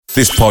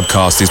This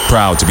podcast is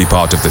proud to be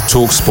part of the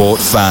TalkSport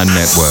Fan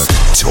Network.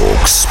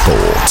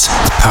 TalkSport.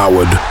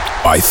 Powered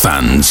by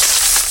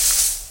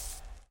fans.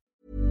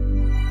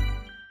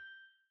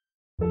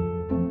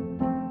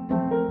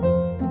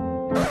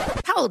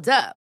 Hold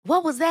up.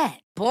 What was that?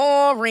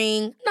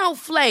 Boring. No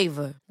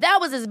flavor. That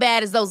was as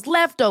bad as those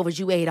leftovers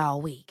you ate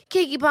all week.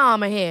 Keke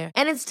Palmer here.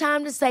 And it's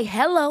time to say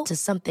hello to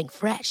something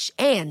fresh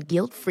and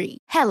guilt-free.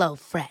 Hello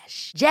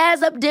Fresh.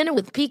 Jazz up dinner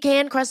with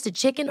pecan-crusted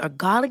chicken or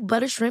garlic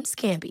butter shrimp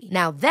scampi.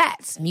 Now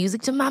that's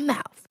music to my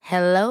mouth.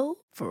 Hello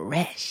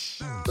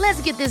Fresh.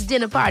 Let's get this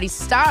dinner party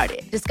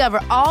started.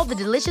 Discover all the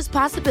delicious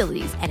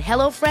possibilities at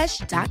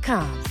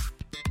hellofresh.com.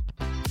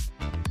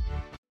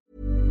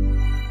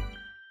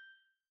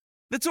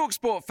 The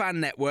TalkSport Fan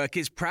Network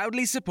is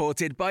proudly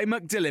supported by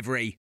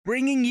McDelivery,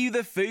 bringing you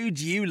the food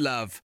you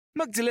love.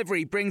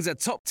 McDelivery brings a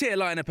top-tier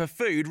lineup of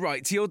food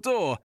right to your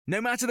door.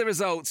 No matter the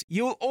result,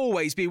 you'll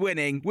always be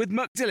winning with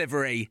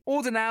McDelivery.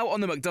 Order now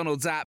on the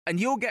McDonald's app and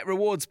you'll get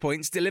rewards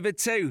points delivered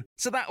too.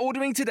 So that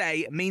ordering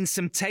today means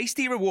some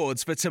tasty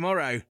rewards for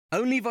tomorrow.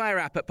 Only via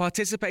app at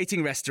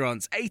participating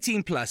restaurants.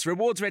 18 plus.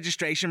 Rewards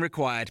registration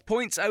required.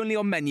 Points only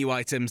on menu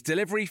items.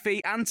 Delivery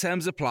fee and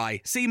terms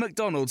apply. See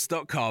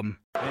mcdonalds.com.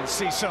 In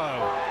Ciso.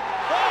 Oh,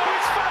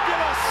 it's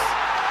fabulous!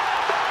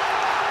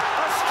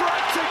 A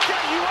strike to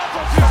get you up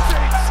off your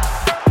seats.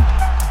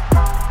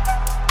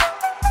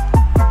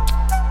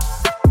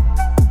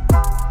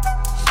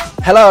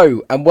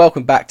 Hello and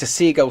welcome back to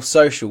Seagull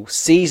Social,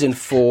 Season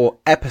 4,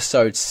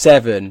 Episode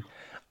 7.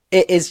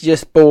 It is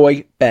just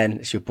boy Ben.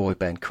 It's your boy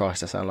Ben.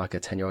 Christ, I sound like a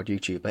 10-year-old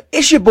YouTuber.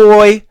 It's your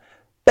boy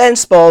Ben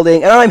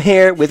Spalding, and I'm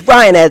here with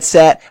Ryan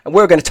Edset, and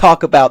we're going to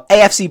talk about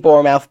AFC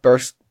Bournemouth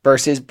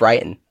versus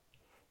Brighton.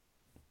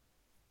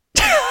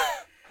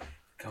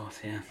 God,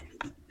 yeah.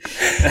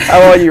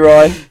 How are you,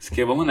 Ryan? It's a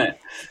good one, wasn't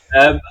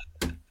it?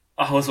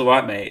 I was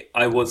alright, mate.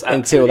 I was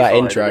until that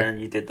intro. When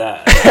you did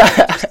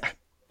that.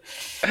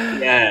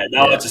 Yeah,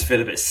 now I just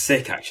feel a bit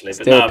sick, actually.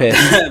 But Still no,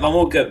 pissed. I'm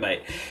all good,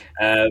 mate.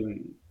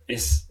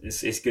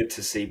 It's good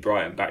to see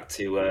Brighton back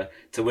to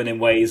winning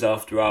ways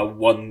after our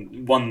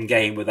one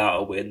game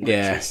without a win.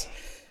 Yeah, which is,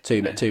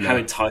 two how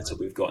entitled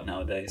we've got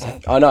nowadays.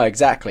 I know,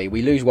 exactly.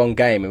 We lose one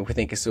game and we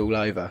think it's all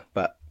over.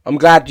 But I'm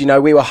glad,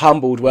 we were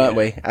humbled, weren't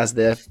we? As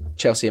the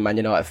Chelsea and Man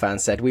United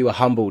fans said, we were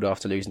humbled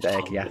after losing to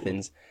AEK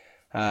Athens.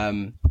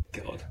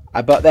 God.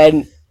 But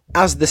then,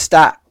 as the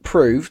stat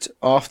proved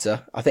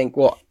after, I think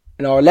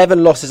in our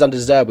 11 losses under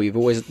Zerbi, we've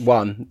always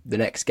won the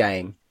next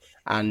game.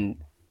 And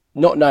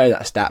not knowing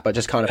that stat, but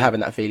just kind of having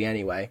that feeling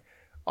anyway,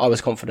 I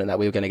was confident that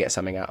we were going to get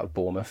something out of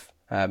Bournemouth.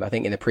 I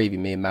think in the preview,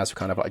 me and Maz were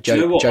kind of like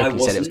jokingly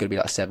said it was going to be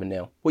like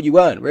 7-0. Well, you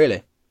weren't,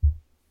 really.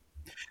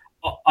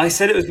 I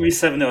said it was going to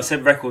be 7-0. I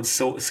said record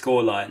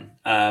scoreline.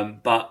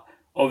 But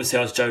obviously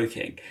I was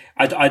joking.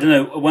 I don't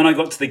know. When I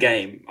got to the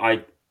game,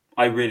 I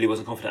really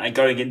wasn't confident. And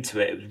going into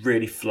it, it was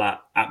really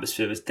flat.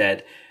 Atmosphere was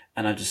dead.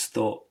 And I just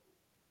thought,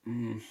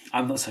 I'm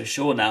not so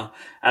sure now.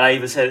 And I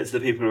even said it to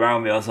the people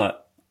around me. I was like,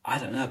 I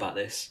don't know about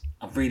this.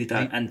 I really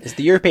don't. And it's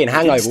the European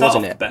hangover,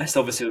 wasn't it? Best,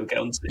 obviously, we'll get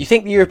on to it. You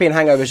think the European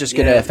hangover is just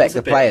going to affect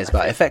the players,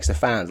 but it affects the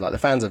fans. Like the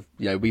fans of,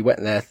 we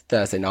went there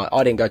Thursday night.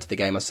 I didn't go to the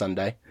game on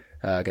Sunday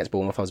against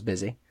Bournemouth. I was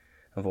busy,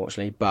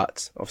 unfortunately.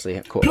 But obviously,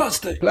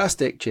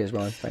 plastic. Cheers,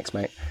 Ryan. Thanks,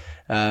 mate.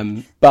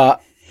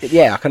 But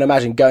yeah, I can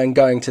imagine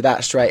going to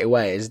that straight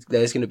away.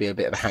 There's going to be a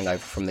bit of a hangover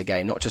from the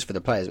game, not just for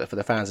the players, but for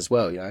the fans as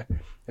well.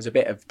 It's a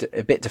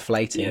bit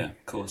deflating. Yeah,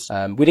 of course.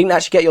 We didn't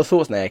actually get your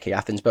thoughts on AEK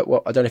Athens, but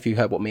I don't know if you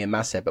heard what me and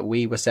Maz said, but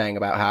we were saying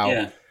about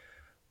how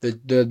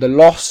the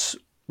loss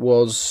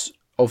was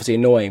obviously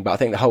annoying, but I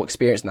think the whole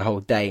experience and the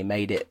whole day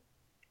made it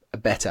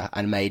better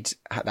and made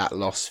that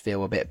loss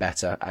feel a bit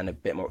better and a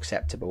bit more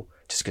acceptable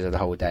just because of the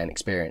whole day and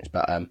experience.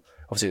 But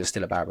obviously it was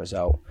still a bad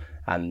result.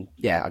 And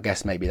yeah, I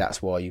guess maybe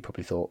that's why you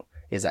probably thought,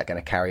 is that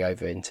going to carry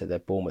over into the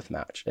Bournemouth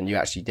match? And you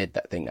actually did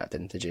think that,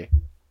 did you?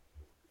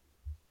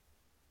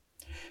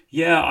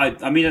 Yeah,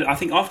 I mean, I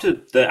think after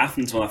the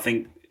Athens one, I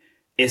think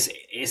it's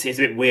a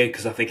bit weird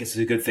because I think it's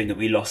a good thing that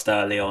we lost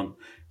early on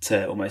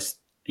to almost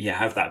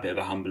have that bit of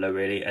a humbler,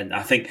 really. And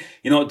I think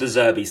what De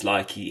Zerbi's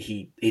like.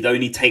 He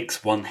only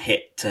takes one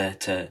hit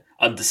to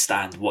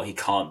understand what he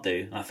can't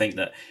do. And I think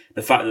that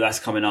the fact that that's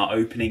coming our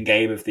opening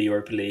game of the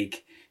Europa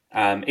League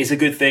is a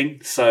good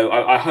thing. So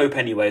I hope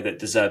anyway that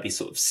De Zerbi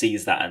sort of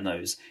sees that and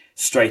knows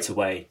straight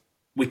away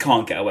we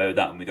can't get away with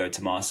that when we go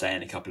to Marseille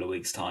in a couple of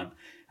weeks' time.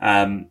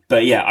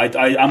 But yeah,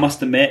 I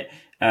must admit,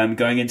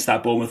 going into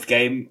that Bournemouth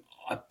game,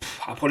 I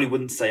probably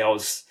wouldn't say I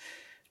was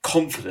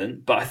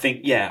confident, but I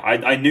think,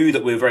 I knew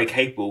that we were very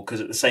capable because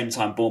at the same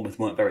time, Bournemouth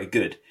weren't very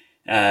good.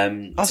 I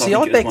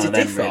beg to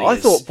differ. Really I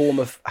thought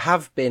Bournemouth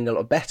have been a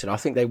lot better, and I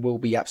think they will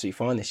be absolutely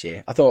fine this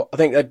year. I don't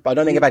think they've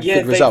had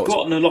good results. They've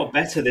gotten a lot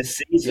better this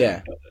season.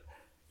 Yeah.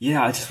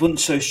 Yeah, I just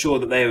wasn't so sure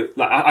that they were...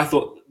 I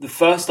thought the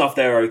first half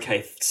they were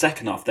okay,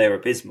 second half they were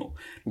abysmal.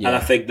 Yeah. And I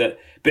think that...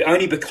 But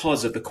only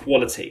because of the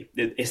quality.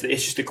 It's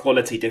just a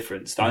quality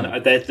difference.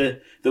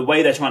 The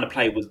way they're trying to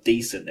play was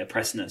decent. They're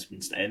pressing us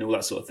and all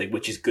that sort of thing,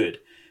 which is good.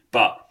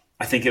 But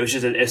I think it was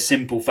just a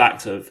simple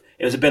fact of...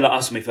 It was a bit like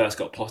us when we first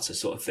got Potter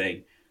sort of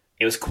thing.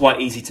 it was quite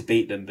easy to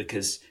beat them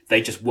because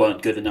they just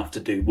weren't good enough to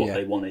do what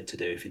they wanted to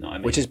do, if you know what I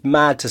mean. Which is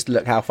mad to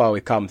look how far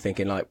we've come,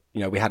 thinking like,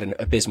 we had an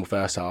abysmal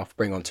first half,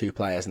 bring on 2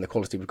 players and the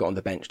quality we've got on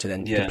the bench to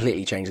then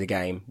completely change the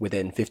game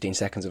within 15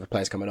 seconds of the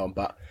players coming on.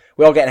 But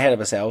we are getting ahead of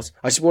ourselves.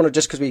 I just want to,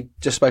 just because we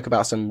just spoke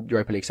about some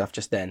Europa League stuff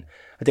just then,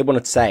 I did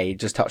want to say,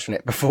 just touched on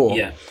it before,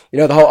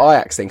 the whole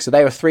Ajax thing. So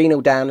they were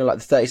 3-0 down in like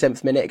the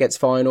 37th minute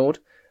against Feyenoord,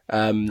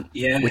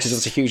 which is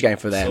obviously a huge game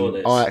for them.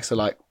 Ajax are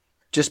like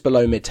just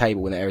below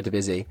mid-table in the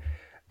Eredivisie.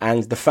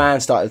 And the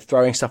fans started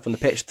throwing stuff on the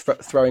pitch,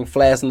 throwing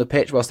flares on the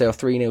pitch whilst they were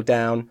 3-0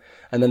 down.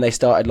 And then they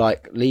started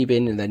like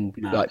leaving and then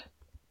like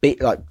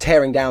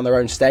tearing down their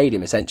own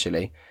stadium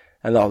essentially.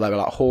 And they were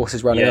like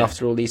horses running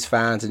after all these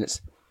fans, and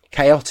it's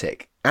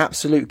chaotic,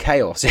 absolute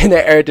chaos in the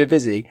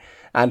Eredivisie.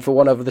 And for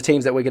one of the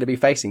teams that we're going to be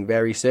facing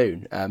very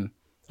soon. I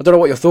don't know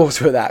what your thoughts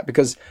were that,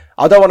 because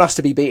I don't want us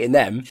to be beating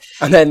them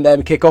and then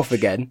them kick off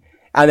again.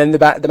 And then the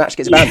match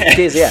gets abandoned.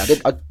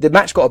 The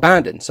match got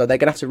abandoned, so they're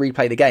going to have to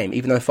replay the game,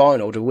 even though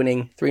Feyenoord are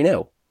winning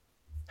 3-0.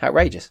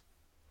 Outrageous.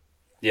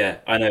 Yeah,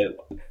 I know.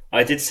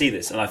 I did see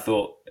this, and I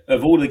thought,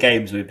 of all the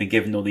games we've been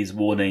given all these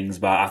warnings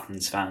about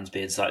Athens fans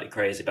being slightly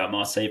crazy, about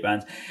Marseille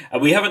fans,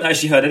 and we haven't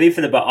actually heard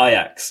anything about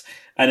Ajax.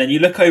 And then you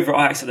look over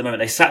at Ajax at the moment,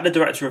 they sacked the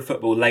director of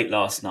football late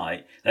last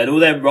night. They had all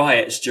their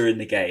riots during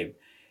the game.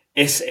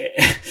 I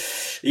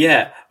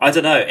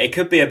don't know. It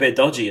could be a bit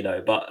dodgy,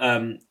 but...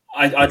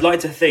 I'd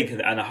like to think,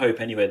 and I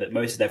hope anyway, that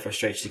most of their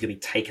frustration is going to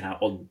be taken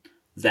out on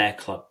their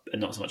club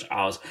and not so much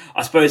ours.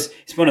 I suppose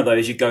it's one of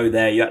those, you go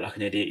there, you act like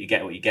an idiot, you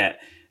get what you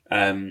get.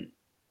 We're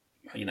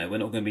not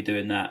going to be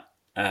doing that.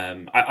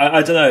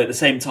 I don't know, at the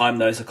same time,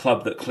 though, it's a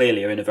club that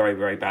clearly are in a very,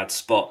 very bad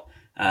spot.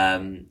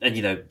 And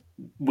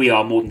we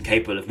are more than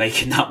capable of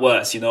making that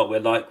worse. You know what we're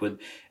like when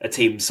a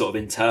team's sort of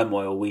in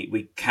turmoil.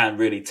 We can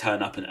really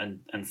turn up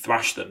and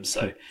thrash them.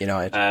 So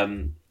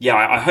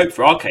I hope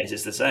for our case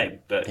it's the same.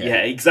 But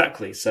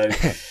exactly. So,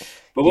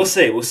 but we'll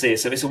see.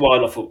 So it's a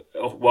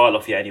while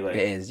off yet. Anyway,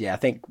 it is. Yeah, I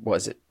think what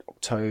is it?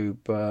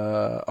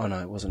 October? Oh no,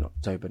 it wasn't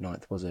October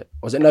 9th, was it?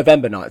 Was it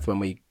November 9th when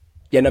we?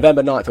 Yeah,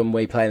 November 9th when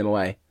we play them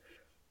away.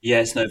 Yeah,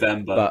 it's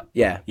November. But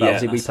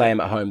obviously we play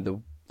them at home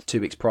the 2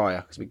 weeks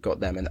prior because we got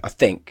them, and I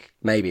think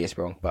maybe it's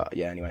wrong, but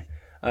yeah, anyway.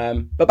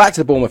 But back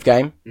to the Bournemouth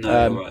game.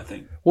 No, you're right, I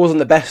think wasn't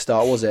the best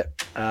start, was it?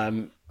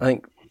 I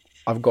think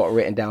I've got it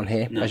written down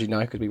here, as you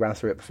know, because we ran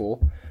through it before.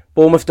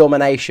 Bournemouth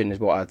domination is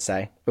what I'd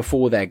say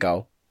before their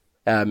goal.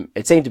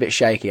 It seemed a bit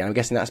shaky, and I'm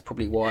guessing that's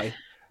probably why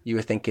you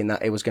were thinking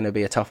that it was going to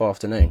be a tough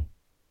afternoon.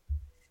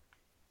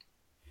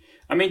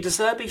 I mean, De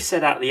Zerbi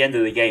said at the end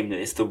of the game that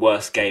it's the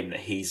worst game that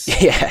he's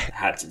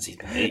had since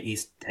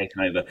he's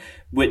taken over,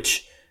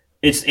 which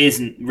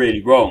isn't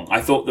really wrong.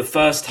 I thought the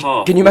first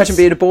half. Can you imagine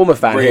being a Bournemouth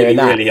fan hearing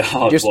that? Really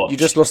hard watch. You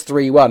just lost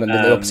 3-1, and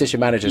then the opposition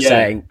manager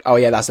saying, "Oh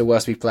yeah, that's the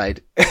worst we've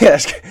played," which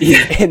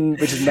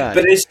is mad.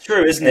 But it's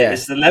true, isn't it?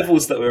 It's the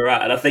levels that we're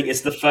at, and I think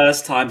it's the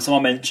first time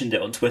someone mentioned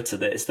it on Twitter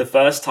that it's the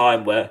first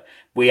time where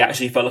we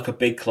actually felt like a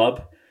big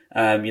club.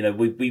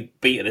 We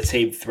beat the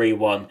team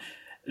 3-1,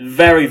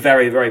 very,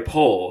 very, very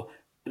poor.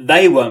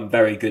 They weren't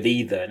very good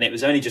either, and it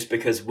was only just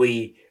because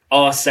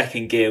our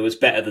second gear was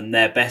better than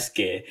their best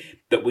gear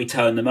that we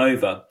turned them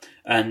over.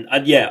 And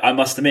I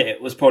must admit,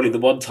 it was probably the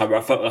one time where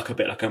I felt like a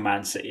bit like a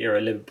Man City or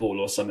a Liverpool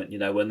or something,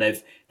 when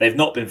they've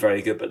not been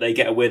very good, but they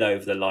get a win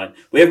over the line.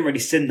 We haven't really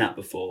seen that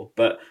before.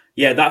 But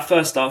yeah, that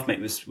first half,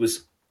 mate,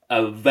 was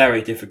a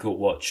very difficult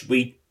watch.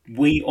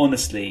 We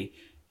honestly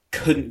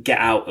couldn't get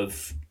out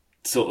of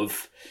sort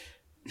of...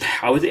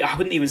 I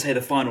wouldn't even say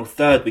the final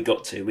third we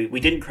got to. We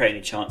didn't create any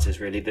chances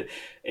really, but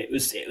it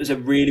was a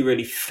really,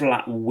 really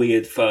flat,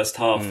 weird first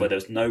half where there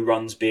was no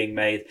runs being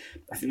made.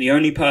 I think the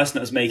only person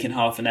that was making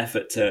half an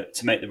effort to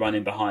make the run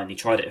in behind, he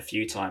tried it a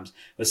few times,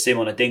 was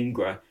Simon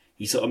Adingra.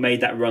 He sort of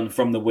made that run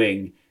from the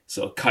wing,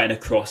 sort of cutting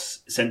across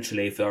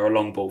centrally for a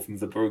long ball from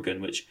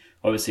Verbruggen, which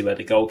obviously where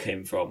the goal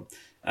came from.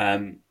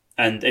 And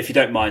if you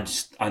don't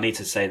mind, I need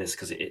to say this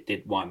because it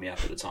did wind me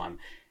up at the time.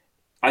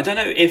 I don't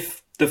know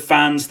if the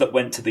fans that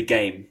went to the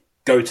game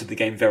go to the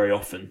game very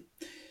often.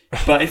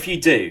 But if you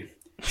do,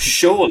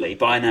 surely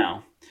by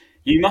now,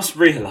 you must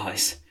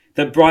realise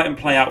that Brighton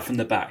play out from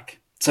the back.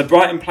 So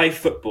Brighton play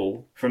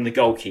football from the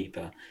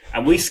goalkeeper,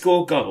 and we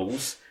score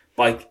goals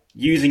by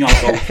using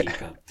our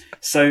goalkeeper.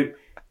 So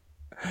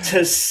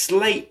to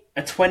slate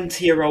a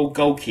 20-year-old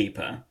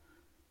goalkeeper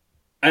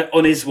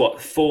on his,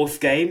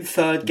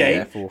 third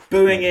game, fourth,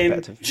 booing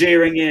him,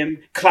 jeering him,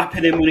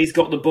 clapping him when he's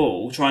got the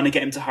ball, trying to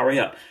get him to hurry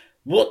up.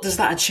 What does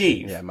that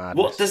achieve?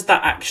 What does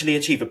that actually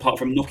achieve apart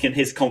from knocking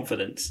his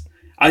confidence?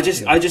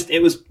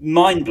 It was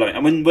mind blowing.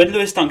 And when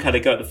Lewis Dunk had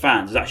a go at the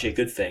fans, it was actually a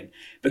good thing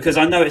because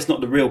I know it's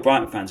not the real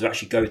Brighton fans who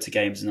actually go to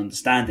games and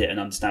understand it and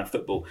understand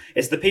football.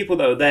 It's the people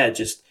that are there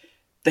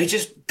they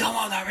just come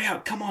on, hurry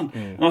up, come on.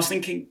 And I was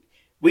thinking,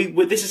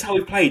 this is how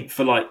we've played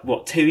for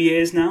 2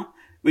 years now.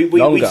 We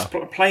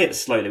play it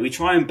slowly. We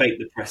try and bait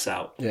the press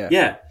out.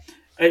 Yeah.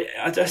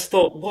 I just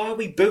thought, why are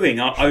we booing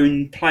our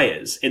own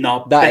players in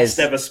our best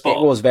ever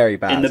spot? It was very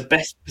bad. In the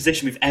best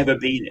position we've ever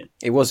been in.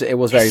 It was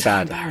very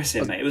bad.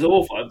 Embarrassing, mate. It was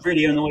awful. It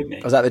really annoyed me.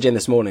 I was at the gym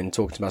this morning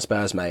talking to my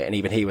Spurs mate, and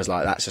even he was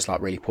like, "That's just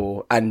like really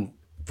poor." And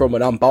from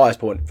an unbiased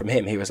point from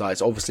him, he was like,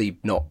 "It's obviously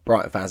not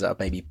Brighton fans that are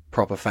maybe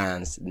proper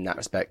fans in that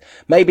respect.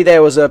 Maybe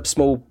there was a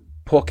small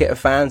pocket of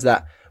fans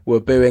that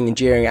were booing and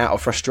jeering out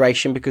of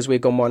frustration because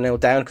we'd gone 1-0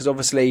 down. Because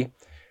obviously,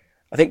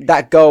 I think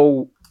that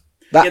goal."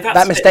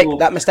 That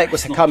mistake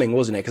was coming,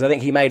 wasn't it? Because I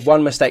think he made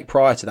one mistake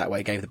prior to that where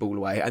he gave the ball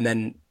away, and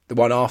then the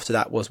one after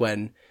that was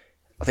when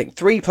I think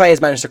 3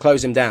 players managed to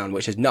close him down,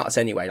 which is nuts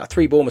anyway. Like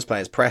 3 Bournemouth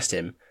players pressed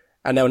him,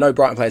 and there were no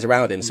Brighton players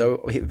around him, so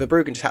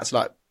Verbruggen just had to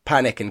like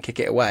panic and kick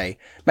it away.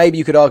 Maybe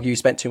you could argue he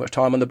spent too much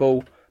time on the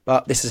ball,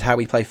 but this is how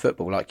we play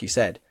football, like you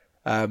said.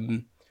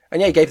 And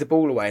yeah, he gave the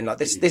ball away, and like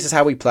this is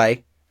how we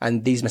play,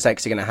 and these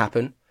mistakes are going to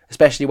happen,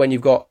 especially when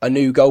you've got a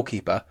new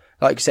goalkeeper.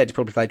 Like you said, he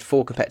probably played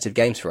 4 competitive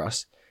games for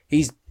us.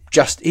 He's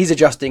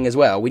adjusting as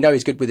well. We know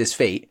he's good with his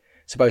feet,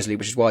 supposedly,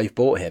 which is why you've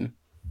bought him.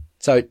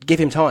 So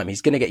give him time.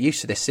 He's going to get used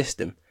to this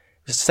system.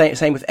 It's the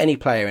same with any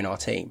player in our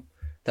team,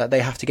 that they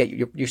have to get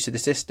used to the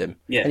system.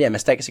 Yeah. And yeah,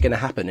 mistakes are going to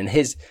happen. And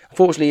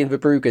unfortunately, in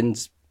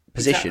Verbruggen's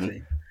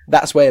position,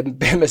 that's where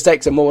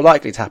mistakes are more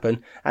likely to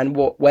happen, and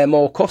where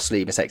more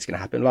costly mistakes are going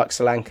to happen, like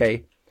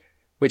Solanke,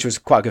 which was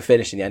quite a good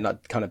finish in the end,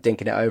 like kind of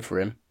dinking it over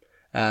him.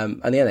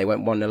 And yeah, they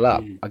went 1-0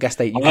 up. I guess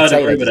I heard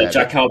a rumour that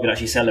Jack Calvin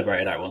actually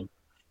celebrated that one.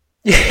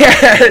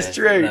 Yeah, that's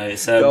true. No,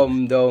 it's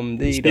Solanke.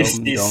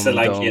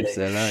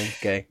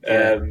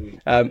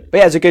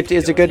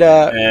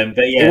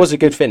 But yeah, it was a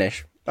good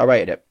finish. I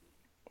rated it.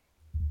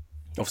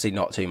 Obviously,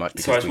 not too much.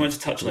 So I just wanted to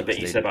touch on a bit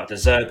you said about De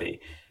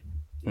Zerbi,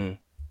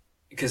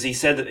 because he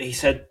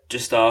said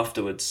just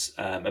afterwards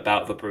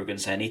about Verbruggen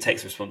saying he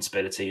takes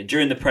responsibility, and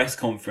during the press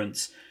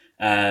conference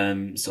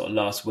sort of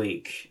last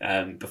week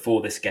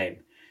before this game.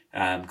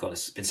 God,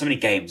 there's been so many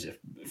games, it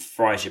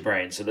fries your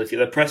brain. So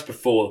the press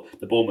before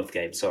the Bournemouth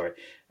game,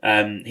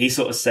 he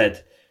sort of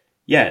said,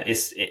 yeah,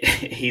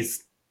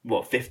 he's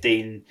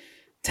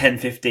 10,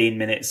 15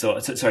 minutes,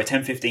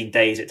 10, 15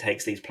 days it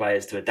takes these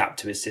players to adapt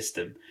to his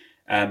system.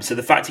 So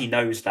the fact he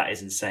knows that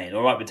is insane.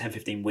 Or it might be 10,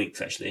 15 weeks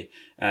actually,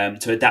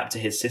 to adapt to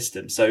his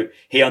system. So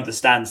he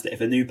understands that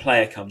if a new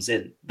player comes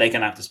in, they're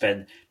going to have to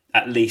spend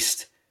at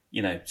least,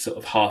 sort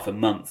of half a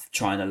month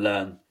trying to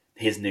learn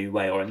his new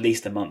way, or at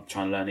least a month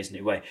trying to learn his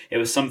new way. It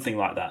was something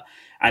like that.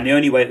 And the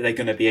only way that they're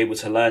going to be able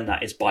to learn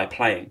that is by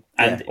playing.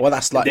 And well,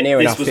 that's like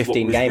near enough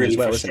 15 games as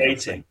well, isn't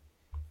it?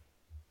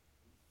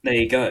 There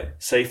you go.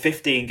 So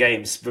 15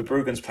 games,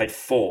 Verbruggen's played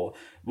 4.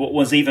 What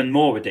was even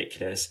more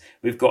ridiculous,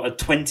 we've got a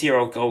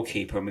 20-year-old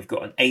goalkeeper and we've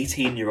got an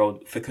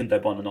 18-year-old Facundo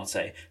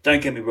Buonanotte.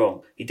 Don't get me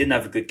wrong, he didn't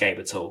have a good game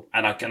at all.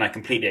 And I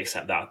completely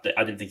accept that.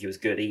 I didn't think he was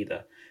good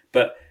either.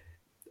 But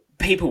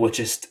people were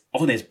just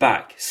on his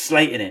back,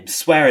 slating him,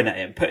 swearing at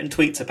him, putting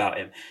tweets about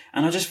him.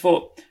 And I just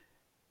thought,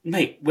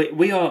 mate,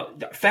 we are...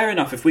 Fair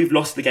enough if we've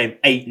lost the game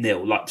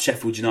 8-0, like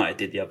Sheffield United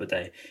did the other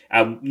day,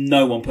 and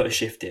no one put a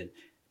shift in.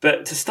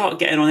 But to start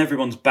getting on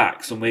everyone's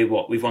backs, and we've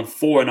won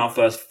 4 in our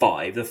first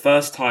 5, the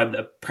first time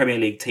that a Premier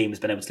League team has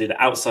been able to do that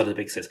outside of the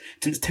Big Six,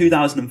 since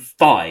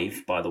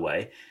 2005, by the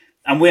way.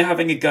 And we're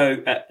having a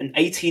go at an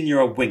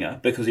 18-year-old winger,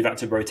 because we've had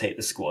to rotate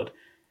the squad,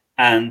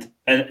 and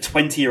a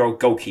 20-year-old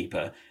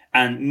goalkeeper.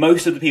 And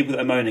most of the people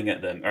that are moaning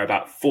at them are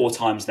about 4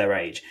 times their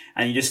age.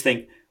 And you just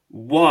think,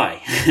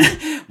 why?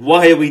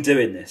 Why are we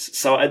doing this?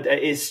 So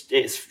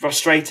it's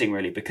frustrating,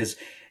 really, because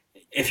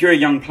if you're a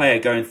young player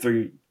going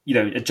through,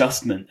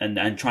 adjustment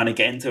and trying to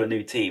get into a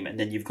new team, and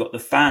then you've got the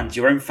fans,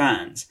 your own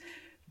fans,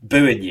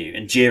 booing you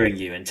and jeering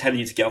you and telling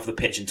you to get off the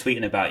pitch and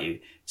tweeting about you,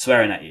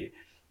 swearing at you.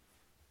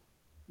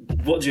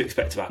 What do you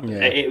expect about it?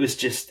 It was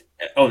just,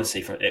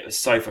 honestly, it was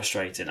so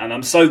frustrating. And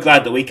I'm so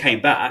glad that we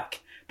came back,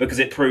 because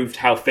it proved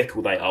how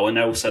fickle they are when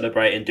they're all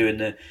celebrating, doing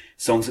the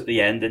songs at the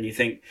end, and you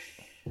think,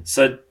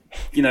 so,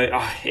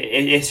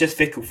 it's just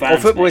fickle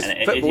fans. Well,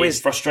 football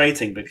is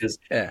frustrating because...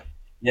 Yeah.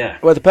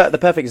 Well, the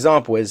perfect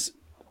example is,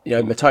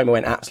 Mitoma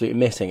went absolutely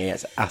missing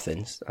against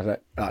Athens.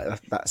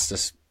 That's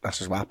just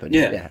what happened.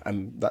 Yeah.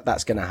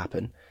 That's going to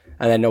happen.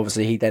 And then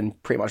obviously he then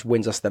pretty much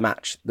wins us the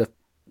match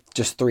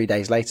just 3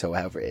 days later, or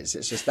however it is.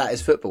 It's just, that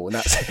is football, and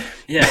that's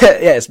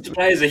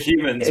players are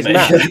humans,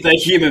 mate. They're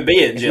human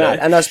beings,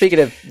 And speaking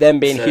of them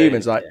being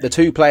humans, like the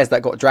 2 players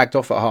that got dragged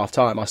off at half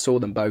time, I saw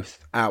them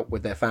both out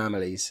with their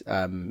families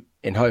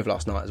in Hove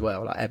last night as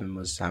well. Like Evan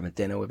was having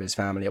dinner with his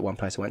family at one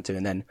place I went to,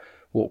 and then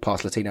walked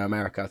past Latino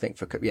America. I think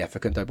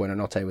Facundo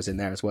Buonanotte was in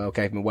there as well.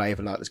 Gave him a wave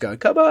and was going,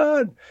 "Come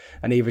on!"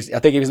 And I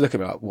think he was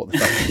looking like, "What the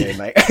fuck are you doing,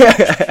 mate?"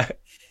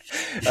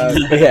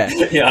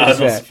 I was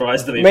not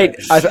surprised to be. Mate,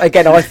 I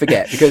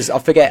forget, because I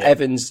forget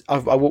Evan's. I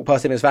walked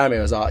past him and his family.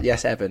 I was like,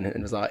 "Yes, Evan,"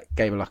 and was like,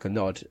 gave him like a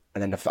nod,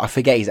 and then I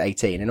forget he's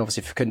 18, and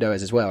obviously Facundo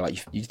is as well.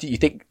 Like you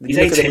think he's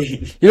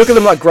 18. You look at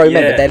them like grown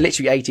men, but they're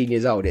literally 18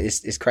 years old.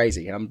 It's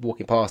crazy. And I'm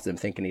walking past them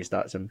thinking he's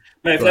started some.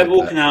 Mate, if they're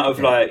walking out of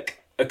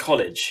like a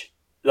college,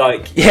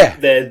 like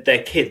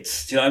they're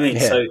kids. Do you know what I mean?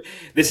 Yeah. So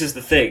this is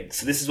the thing.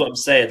 So this is what I'm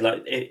saying.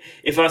 Like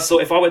if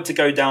I went to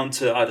go down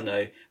to, I don't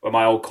know, where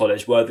my old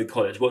college, Worthing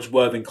College, watch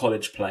Worthing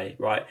College play,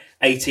 right?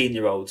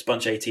 18-year-olds,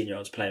 bunch of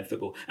 18-year-olds playing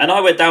football, and I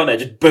went down there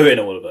just booing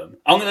all of them.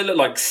 I'm going to look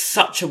like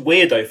such a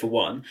weirdo for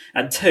one,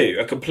 and two,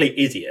 a complete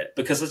idiot,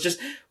 because it's just,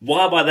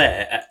 why am I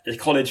there at the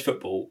college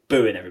football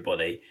booing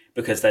everybody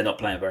because they're not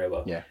playing very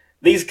well? Yeah.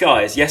 These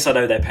guys, yes, I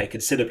know they pay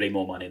considerably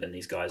more money than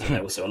these guys, and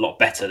they're also a lot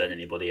better than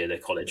anybody at their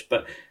college,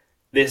 but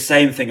the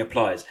same thing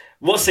applies.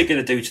 What's it going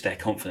to do to their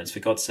confidence, for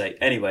God's sake?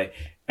 Anyway,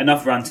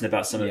 enough ranting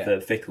about some of the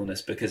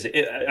fickleness, because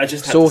I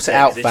just have sort to it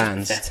out, it's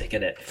fans. Pathetic,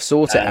 isn't it?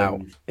 Sort it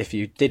out. If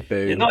you did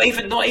boo, not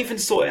even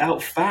sort it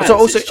out, fans. So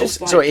also, like,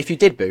 sorry, if you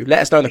did boo, let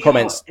us know in the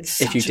comments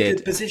if you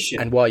did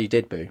and why you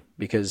did boo,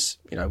 because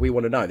we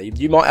want to know.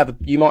 You might have a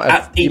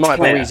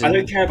reason. I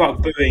don't care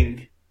about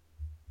booing.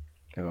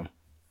 Hang on.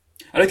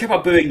 I don't care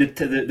about booing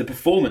the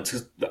performance,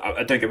 because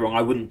don't get me wrong,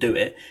 I wouldn't do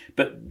it.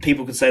 But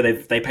people can say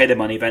they pay their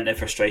money, vent their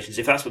frustrations.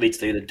 If that's what they need to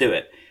do, then do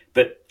it.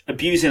 But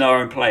abusing our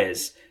own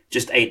players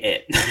just ain't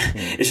it.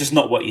 It's just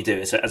not what you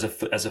do as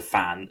a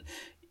fan.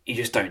 You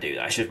just don't do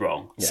that. It's just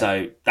wrong. Yeah.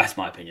 So that's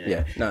my opinion.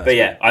 Yeah, no, but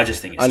yeah, I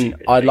just think it's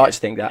stupid. I'd like to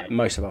think that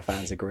most of our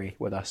fans agree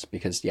with us,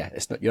 because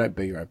it's not, you don't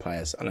boo your own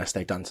players unless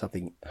they've done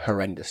something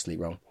horrendously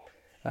wrong.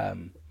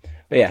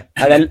 But yeah,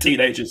 and then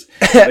teenagers.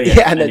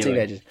 And they're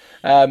teenagers.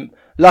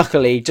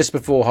 Luckily, just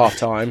before half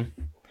time,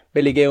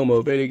 Billy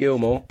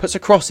Gilmore puts a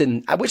cross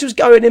in, which was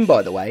going in,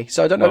 by the way.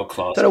 So I don't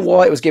know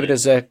why it was given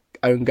as a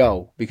own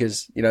goal,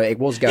 because it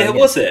was going in.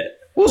 Yeah, was it?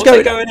 Was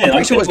going in? I'm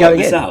pretty sure it was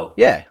going in.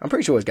 Yeah, I'm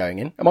pretty sure it was going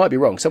in. I might be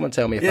wrong. Someone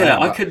tell me if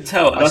I couldn't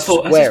tell. I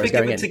thought, has it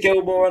been given to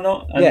Gilmore or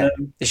not?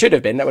 And, it should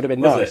have been. That would have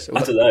been nice. I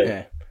don't know.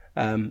 Yeah.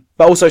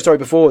 But also, sorry,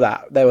 before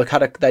that,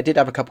 they did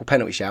have a couple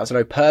penalty shouts. I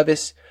know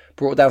Purvis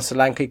brought down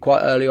Solanke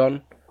quite early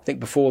on. I think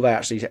before they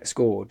actually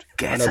scored.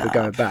 I know we're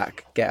going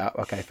back. Get up.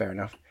 Okay, fair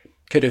enough.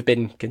 Could have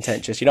been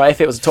contentious.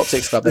 If it was a top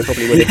 6 club, they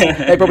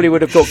probably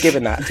would have got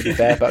given that, to be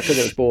fair. But because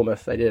it was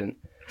Bournemouth, they didn't.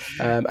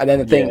 And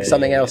then I think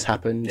something else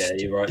happened. Yeah,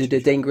 you're right.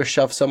 Did Dingra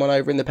shove someone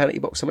over in the penalty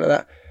box, something like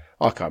that?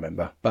 I can't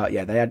remember. But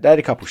yeah, they had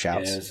a couple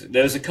shouts. Yeah,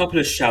 there was a couple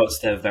of shouts.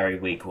 They're very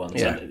weak ones.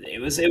 Yeah.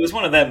 It was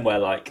one of them where,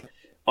 like,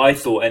 I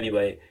thought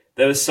anyway,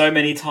 there was so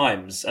many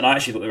times, and I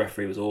actually thought the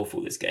referee was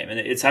awful this game. And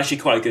it's actually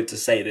quite good to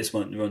say this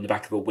when you're on the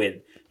back of a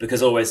win,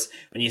 because always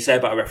when you say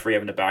about a referee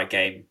having a bad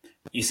game,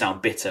 you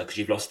sound bitter because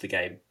you've lost the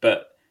game.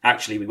 But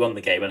actually, we won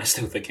the game, and I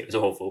still think it was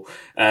awful.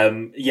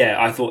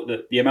 I thought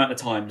that the amount of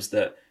times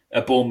that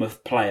a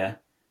Bournemouth player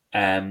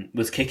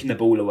was kicking the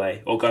ball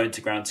away or going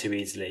to ground too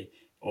easily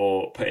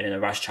or putting in a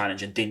rash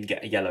challenge and didn't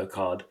get a yellow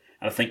card.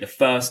 And I think the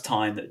first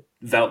time that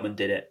Veltman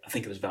did it, I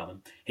think it was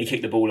Veltman, he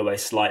kicked the ball away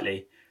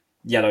slightly,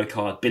 yellow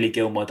card. Billy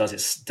Gilmore does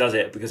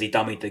it because he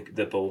dummied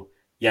the ball,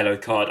 yellow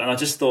card. And I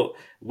just thought,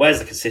 where's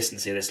the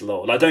consistency of this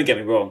law? Like, don't get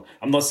me wrong,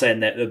 I'm not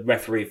saying that the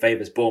referee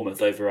favours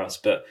Bournemouth over us,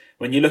 but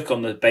when you look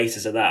on the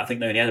basis of that, I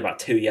think they only had about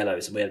 2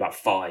 yellows and we had about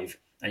 5.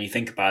 And you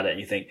think about it and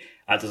you think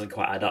that doesn't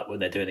quite add up when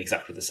they're doing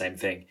exactly the same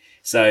thing.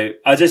 So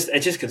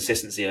it's just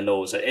consistency of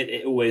laws.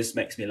 It always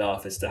makes me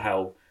laugh as to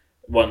how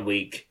 1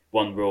 week,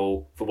 one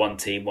rule, for one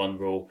team, one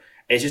rule.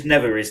 It just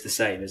never is the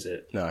same, is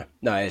it? No,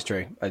 it's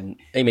true. And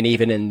I mean,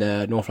 even in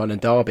the North London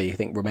derby, I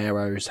think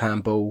Romero's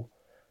handball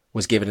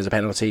was given as a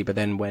penalty, but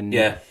then when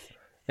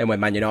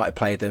Man United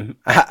played them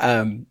at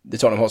the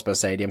Tottenham Hotspur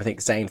Stadium, I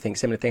think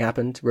similar thing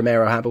happened.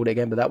 Romero handballed it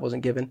again, but that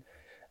wasn't given.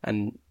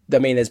 And I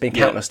mean, there's been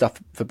countless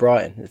stuff for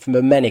Brighton, for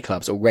many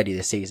clubs already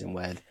this season,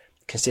 where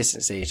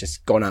consistency has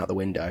just gone out the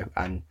window.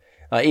 And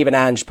even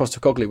Ange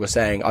Postecoglou was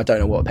saying, I don't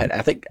know what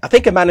penalty. I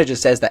think a manager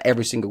says that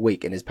every single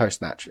week in his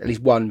post-match. At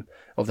least one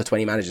of the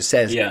 20 managers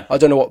says, I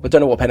don't know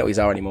what penalties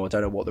are anymore. I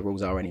don't know what the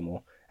rules are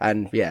anymore.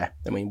 And I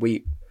mean,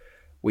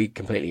 we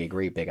completely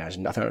agree, Big Ange.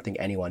 And I don't think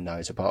anyone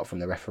knows apart from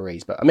the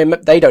referees. But I mean,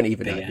 they don't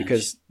even know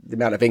because the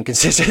amount of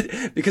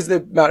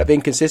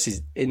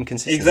inconsistencies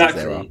exactly.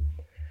 there are.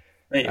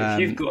 Mate, if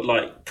you've got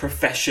like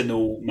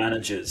professional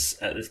managers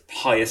at the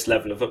highest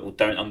level of football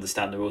don't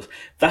understand the rules,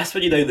 that's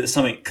when you know that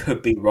something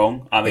could be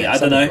wrong. I mean, I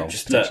don't know,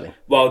 wrong,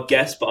 wild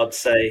guess, but I'd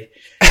say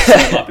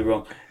something might be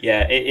wrong.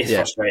 Yeah, it's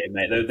frustrating,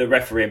 mate. The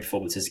refereeing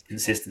performances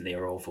consistently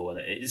are awful,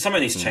 and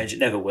something needs to change. It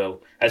never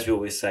will, as we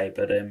always say.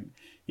 But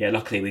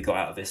luckily we got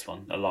out of this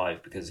one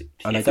alive, because if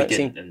we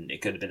didn't, then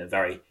it could have been a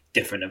very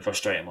different and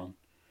frustrating one.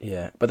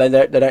 Yeah, but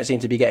they don't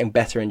seem to be getting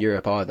better in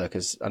Europe either,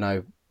 because I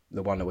know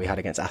the one that we had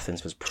against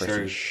Athens was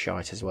pretty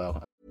shite as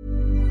well.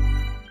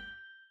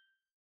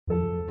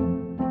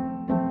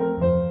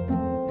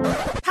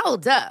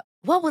 Hold up.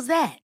 What was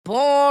that?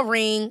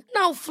 Boring.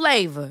 No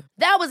flavor.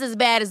 That was as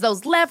bad as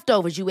those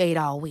leftovers you ate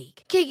all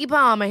week. Keke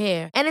Palmer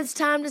here. And it's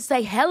time to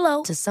say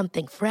hello to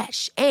something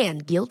fresh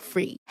and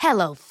guilt-free.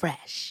 Hello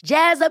Fresh.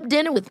 Jazz up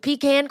dinner with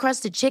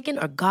pecan-crusted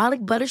chicken or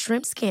garlic butter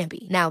shrimp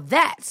scampi. Now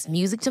that's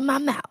music to my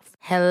mouth.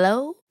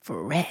 Hello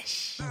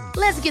Fresh.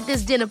 Let's get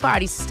this dinner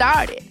party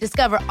started.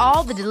 Discover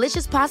all the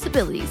delicious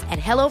possibilities at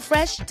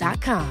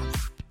HelloFresh.com.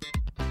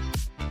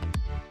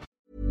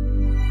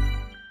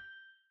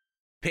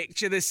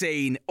 Picture the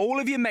scene. All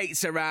of your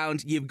mates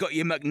around, you've got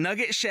your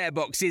McNugget share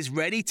boxes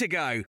ready to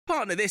go.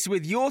 Partner this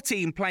with your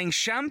team playing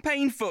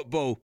champagne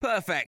football.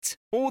 Perfect.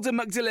 Order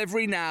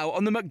McDelivery now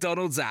on the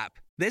McDonald's app.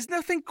 There's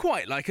nothing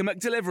quite like a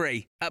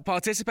McDelivery. At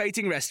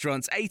participating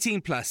restaurants, 18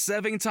 plus,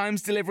 serving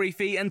times, delivery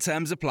fee and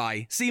terms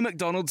apply. See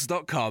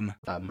mcdonalds.com.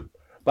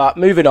 But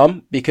moving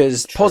on,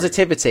 because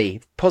positive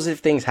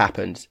things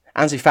happened.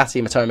 Ansu Fati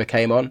and Mitoma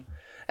came on.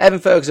 Evan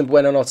Ferguson and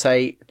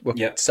Buonanotte were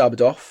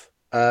subbed off.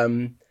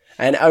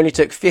 And it only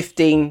took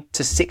 15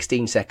 to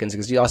 16 seconds,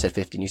 because I said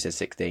 15, you said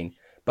 16,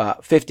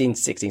 but 15 to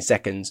 16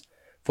 seconds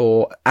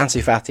for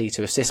Ansu Fati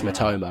to assist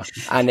Mitoma,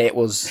 and it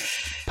was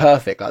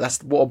perfect. Like,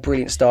 that's what a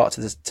brilliant start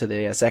to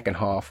the second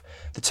half.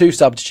 The two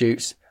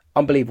substitutes,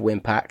 unbelievable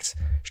impact.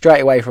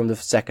 Straight away from the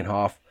second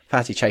half,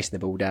 Fati chasing the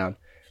ball down,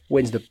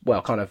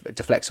 kind of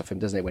deflects off him,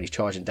 doesn't it, when he's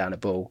charging down the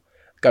ball.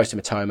 Goes to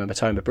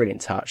Mitoma,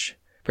 brilliant touch,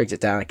 brings it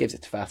down, gives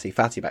it to Fati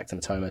back to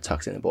Mitoma,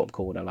 tucks it in the bottom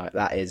corner. Like,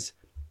 that is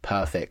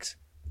perfect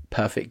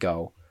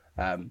goal.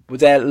 Was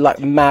there like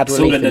mad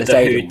relief in the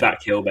stadium?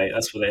 Back heel, mate.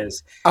 That's what it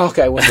is.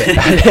 Okay, was it?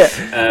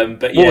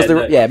 But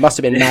it must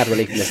have been mad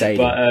relief in the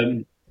stadium.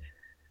 But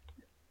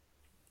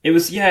it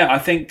was, I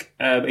think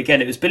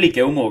again, it was Billy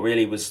Gilmour.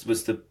 Really was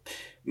the,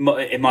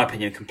 in my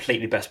opinion,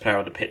 completely best player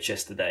on the pitch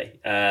yesterday.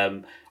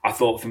 I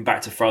thought from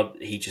back to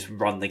front, he just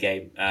run the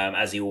game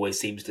as he always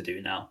seems to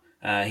do now.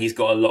 He's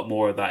got a lot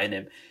more of that in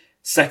him.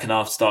 Second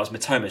half starts,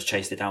 Mitoma's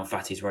chased it down,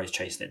 Fati's always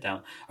chasing it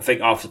down. I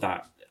think after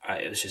that,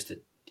 it was just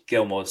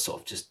Gilmour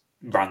sort of just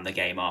ran the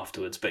game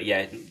afterwards. But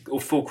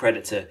full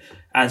credit to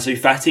Ansu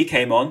Fati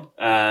came on.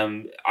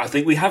 I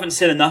think we haven't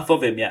seen enough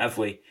of him yet, have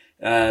we?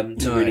 To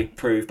really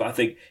prove. But I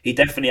think he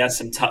definitely has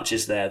some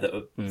touches there that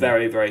were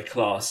very, very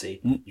classy.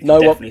 You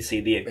can definitely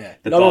see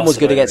the no one was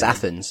good against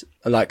Athens.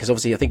 Because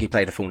obviously I think he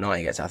played a full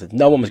 90 against Athens.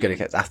 No one was good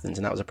against Athens,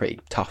 and that was a pretty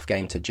tough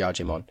game to judge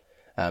him on.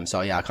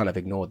 I kind of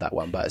ignored that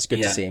one, but it's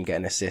good to see him get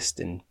an assist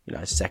in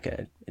his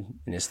second,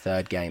 in his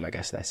third game. I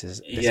guess this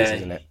is,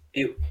 isn't it?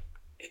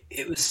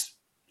 It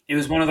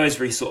was one of those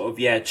where he sort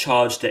of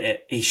charged at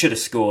it. He should have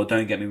scored.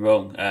 Don't get me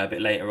wrong. A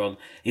bit later on,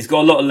 he's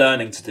got a lot of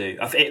learning to do.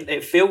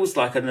 It feels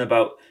like, I don't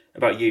know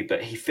about you,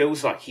 but he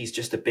feels like he's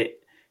just a bit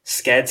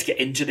scared to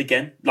get injured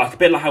again. Like a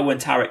bit like how when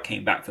Tarek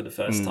came back for the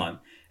first time.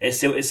 It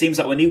seems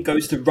like when he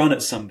goes to run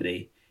at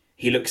somebody,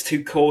 he looks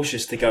too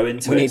cautious to go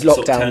into it. We need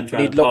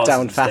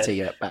lockdown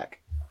Fatty at back.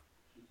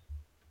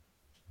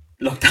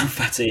 Lockdown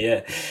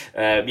Fatty,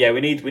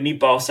 we need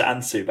Barca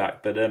Ansu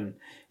back, but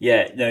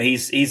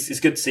he's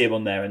good to see him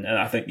on there, and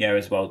I think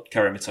as well,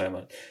 Karim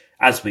Mitoma,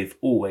 as we've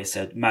always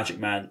said, Magic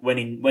Man, when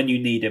you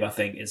need him, I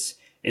think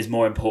is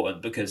more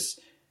important, because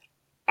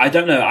I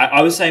don't know.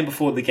 I was saying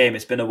before the game,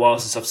 it's been a while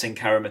since I've seen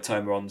Karim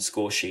Mitoma on the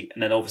score sheet,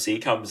 and then obviously he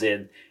comes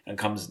in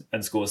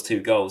and scores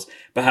 2 goals.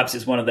 Perhaps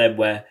it's one of them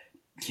where,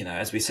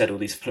 as we said, all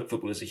these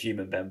footballers are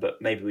human, Ben,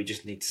 but maybe we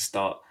just need to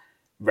start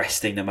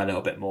resting them a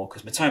little bit more,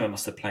 because Mitoma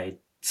must have played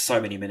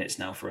so many minutes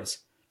now for us.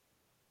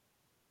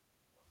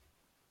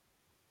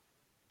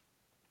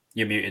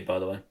 You're muted, by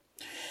the way.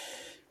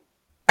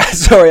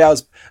 Sorry, I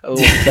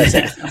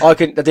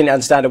didn't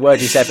understand a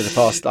word you said for the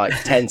past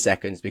 10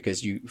 seconds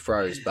because you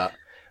froze, but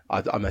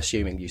I'm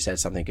assuming you said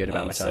something good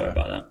about Mitoma. Sorry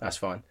about that. That's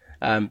fine.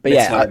 But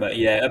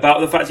about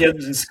the fact he hasn't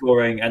been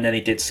scoring, and then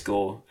he did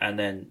score, and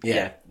then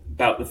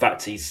about the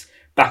fact he's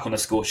back on the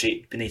score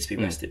sheet, he needs to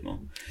be rested more.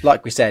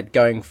 Like we said,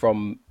 going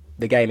from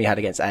the game he had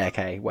against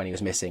AAK when he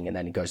was missing, and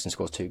then he goes and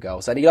scores 2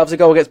 goals, and he loves a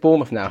goal against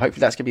Bournemouth now. Hopefully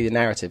that's going to be the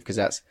narrative, because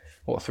that's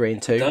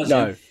 3-2.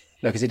 No,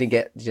 because he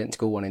didn't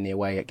score one in the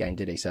away game,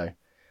 did he? So I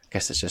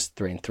guess it's just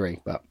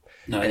 3-3. But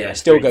anyway,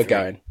 still good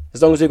going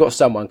as long as we've got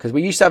someone, because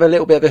we used to have a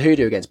little bit of a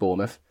hoodoo against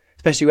Bournemouth,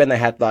 especially when they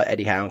had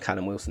Eddie Howe and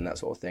Callum Wilson, that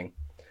sort of thing.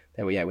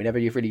 We never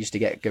really used to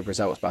get good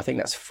results, but I think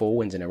that's 4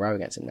 wins in a row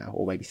against him now,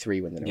 or maybe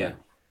 3 wins in a row.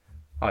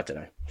 I don't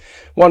know,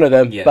 one of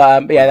them.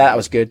 But that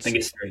was good. I think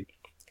it's 3.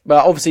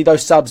 But obviously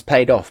those subs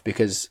paid off,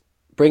 because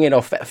bringing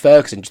off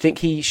Ferguson, do you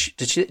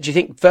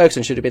think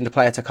Ferguson should have been the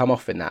player to come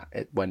off in that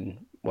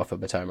for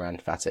Mitoma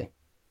and Fati?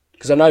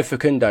 Because I know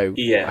Facundo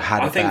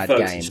had a bad game. I think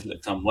Ferguson just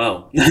looked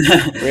unwell.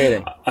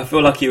 Really? I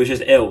feel like he was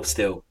just ill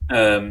still.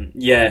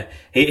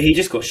 He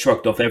just got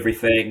shrugged off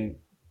everything,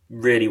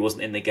 really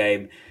wasn't in the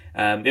game.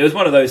 It was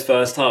one of those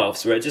first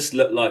halves where it just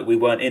looked like we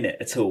weren't in it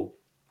at all,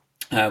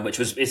 which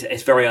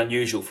it's very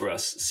unusual for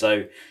us.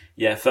 So,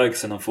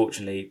 Ferguson,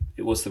 unfortunately,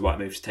 it was the right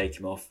move to take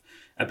him off.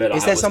 A bit like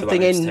is there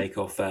something to take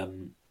off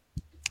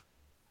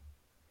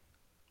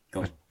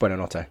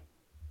Buonanotte.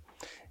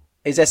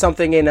 Is there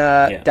something in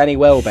Danny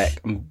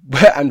Welbeck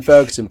and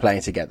Ferguson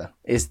playing together?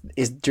 Do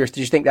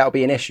you think that'll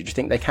be an issue? Do you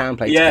think they can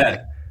play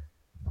together?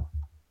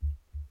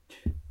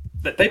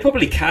 They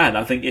probably can.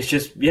 I think it's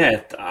just,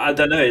 I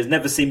don't know. It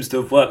never seems to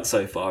have worked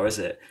so far, has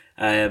it?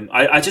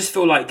 I just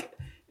feel like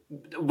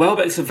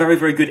Welbeck's a very,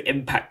 very good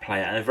impact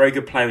player, and a very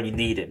good player when you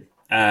need him.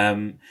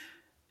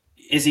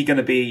 Is he going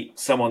to be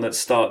someone that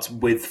starts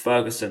with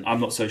Ferguson? I'm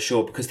not so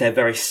sure, because they're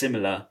very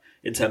similar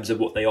in terms of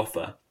what they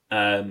offer.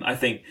 I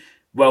think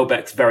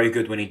Welbeck's very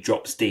good when he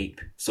drops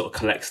deep, sort of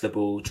collects the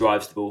ball,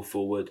 drives the ball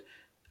forward,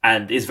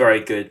 and is very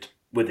good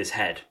with his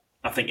head.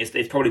 I think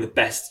it's probably the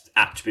best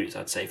attributes,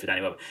 I'd say, for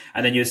Danny Welbeck.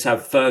 And then you just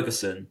have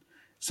Ferguson,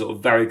 sort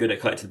of very good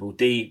at collecting the ball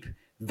deep,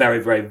 very,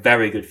 very,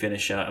 very good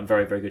finisher, and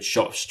very, very good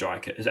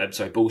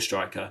ball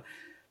striker.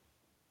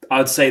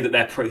 I'd say that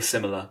they're pretty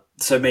similar.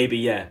 So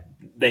maybe,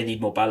 they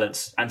need more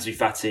balance. Ansu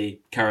Fati,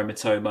 Karim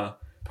Mitoma,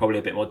 probably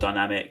a bit more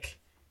dynamic,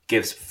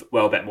 gives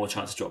Welbeck more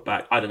chance to drop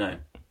back. I don't know.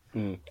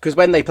 Because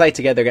when they played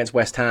together against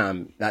West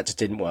Ham, that just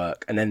didn't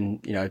work. And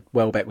then,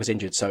 Welbeck was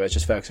injured, so it's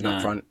just Ferguson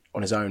up front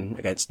on his own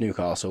against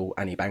Newcastle,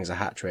 and he bangs a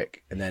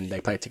hat-trick. And then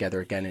they played together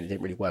again, and it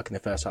didn't really work in the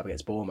first half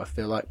against Bournemouth. I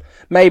feel like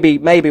maybe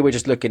we're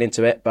just looking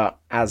into it, but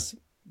as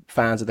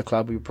fans of the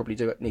club, we would probably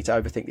need to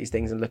overthink these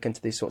things and look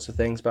into these sorts of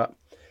things. But,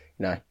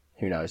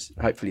 who knows?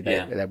 Hopefully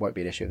there won't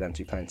be an issue with them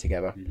two playing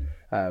together.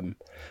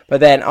 But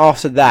then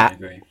after that,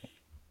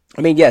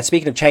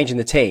 speaking of changing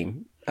the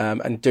team,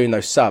 and doing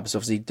those subs,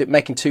 obviously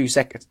making two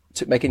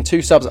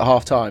subs at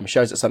half time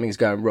shows that something's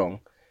going wrong.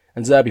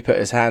 And Zerbi put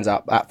his hands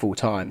up at full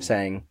time,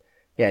 saying,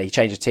 he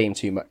changed the team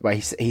too much. Well,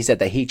 he said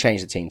that he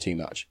changed the team too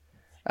much.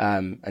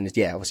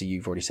 Obviously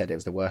you've already said it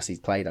was the worst he's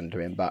played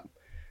under him, but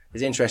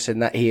it's interesting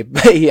that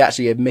he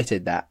actually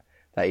admitted that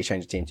he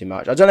changed the team too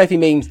much. I don't know if he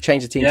means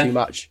change the team too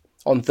much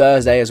on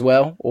Thursday as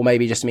well, or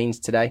maybe just means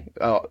today.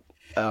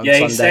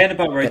 Sunday, he's saying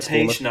about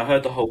rotation. I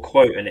heard the whole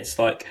quote, and it's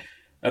like,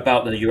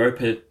 about the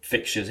Europa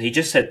fixtures, he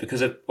just said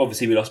because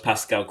obviously we lost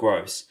Pascal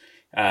Gross,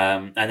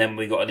 and then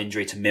we got an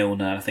injury to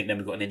Milner. I think then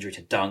we got an injury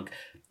to Dunk.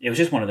 It was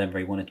just one of them where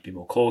he wanted to be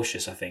more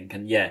cautious, I think.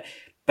 And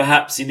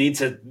perhaps you need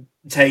to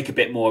take a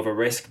bit more of a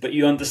risk, but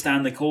you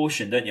understand the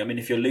caution, don't you? I mean,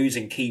 if you're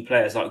losing key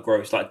players like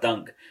Gross, like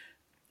Dunk,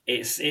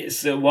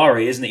 it's a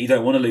worry, isn't it? You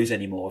don't want to lose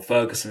any more.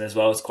 Ferguson as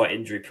well is quite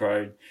injury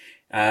prone.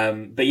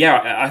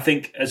 I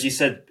think, as you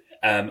said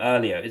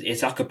earlier,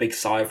 it's like a big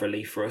sigh of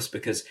relief for us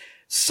because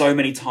so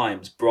many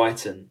times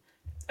Brighton,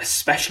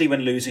 especially when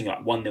losing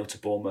like 1-0 to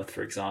Bournemouth,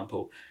 for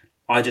example,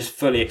 I just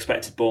fully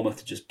expected Bournemouth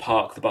to just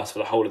park the bus for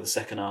the whole of the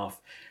second half.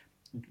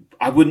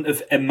 I wouldn't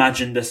have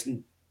imagined us,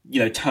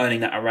 turning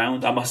that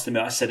around. I must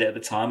admit, I said it at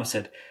the time. I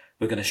said,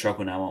 we're going to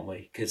struggle now, aren't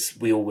we? Because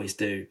we always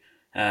do.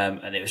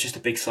 And it was just a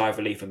big sigh of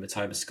relief when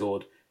Mitoma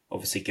scored.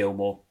 Obviously,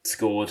 Gilmour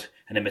scored,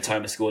 and then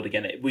Mitoma scored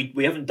again.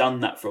 We haven't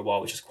done that for a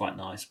while, which is quite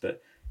nice.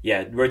 But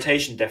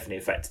rotation definitely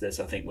affected us.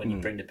 I think when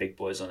you bring the big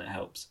boys on, it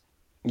helps.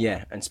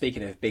 Yeah, and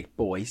speaking of big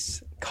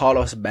boys,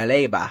 Carlos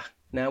Baleba.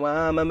 Now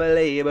I'm a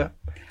Baleba.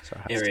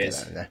 Sorry, Here he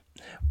is.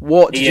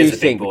 What did you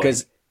think?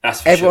 Because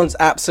everyone's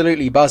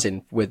absolutely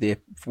buzzing with the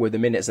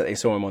minutes that they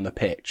saw him on the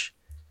pitch.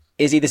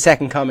 Is he the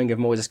second coming of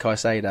Moises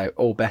Caicedo,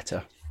 or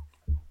better?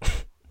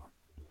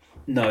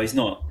 No, he's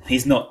not.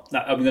 He's not.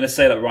 I'm going to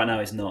say that right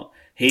now. He's not.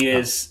 He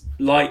is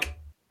like.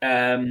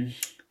 Who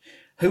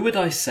would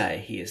I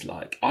say he is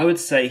like? I would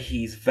say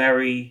he's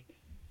very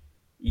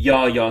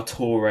Yaya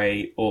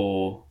Toure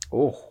or.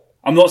 Oh.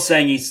 I'm not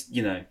saying he's,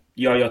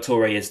 Yaya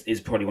Toure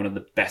is probably one of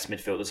the best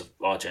midfielders of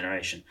our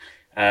generation.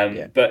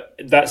 But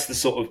that's the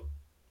sort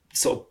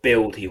of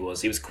build he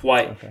was. He was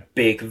quite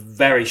big,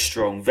 very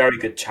strong, very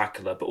good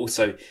tackler, but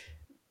also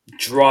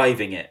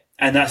driving it.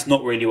 And that's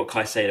not really what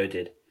Caicedo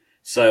did.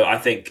 So I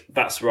think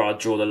that's where I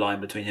draw the line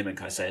between him and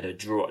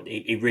Caicedo.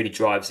 He really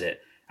drives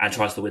it and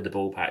tries to win the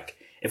ball back.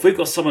 If we've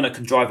got someone that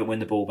can drive and win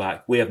the ball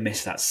back, we have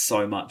missed that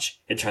so much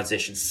in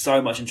transition.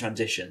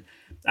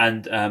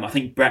 And I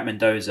think Brett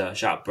Mendoza,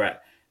 shout out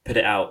Brett, put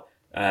it out.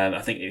 I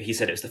think he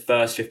said it was the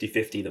first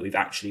 50-50 that we've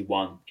actually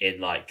won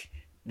in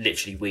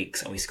literally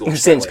weeks, and we scored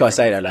since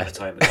Caicedo left.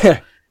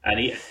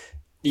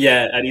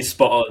 And he's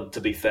spot on,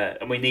 to be fair,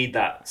 and we need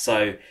that.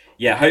 So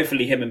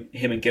hopefully him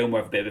and Gilmour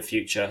have a bit of a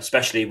future,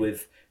 especially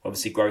with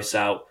obviously Gross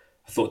out.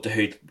 I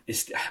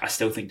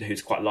still think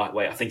Dahoud's quite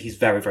lightweight. I think he's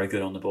very, very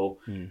good on the ball.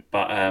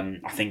 But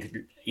I think,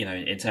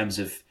 in terms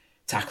of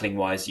tackling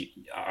wise,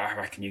 I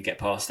reckon you get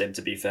past him,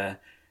 to be fair.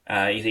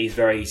 He's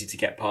very easy to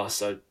get past.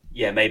 So,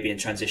 maybe in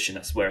transition,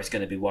 that's where it's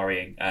going to be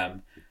worrying.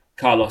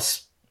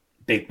 Carlos,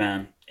 big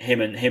man.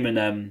 Him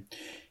and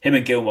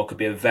Gilmour could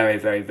be a very,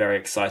 very, very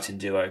exciting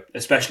duo,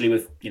 especially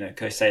with,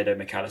 Caicedo,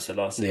 McAllister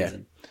last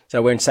season.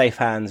 So we're in safe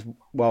hands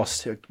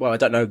I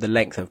don't know the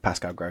length of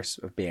Pascal Gross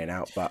of being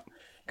out, but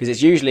because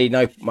it's usually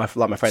my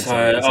friend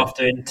said. So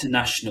after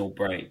international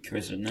break,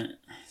 isn't it?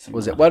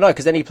 Was it? Well, no,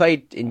 because then he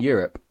played in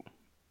Europe,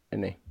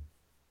 didn't he?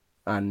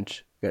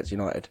 And against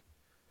United.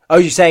 Oh,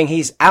 you're saying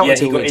he's out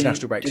until the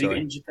international break? Did he get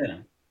injured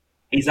there?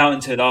 He's out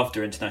until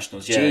after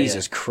internationals. Yeah.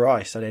 Jesus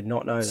Christ, I did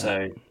not know that.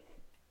 So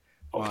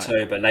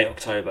late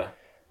October.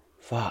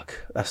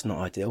 Fuck, that's not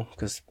ideal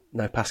because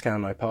no Pascal,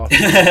 no party.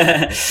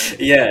 That's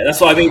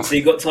what I mean. So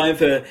you've got time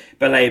for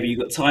Baleba, you've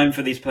got time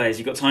for these players,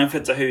 you've got time for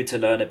Dahoud to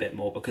learn a bit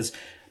more because.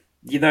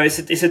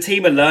 It's a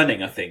team of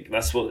learning, I think.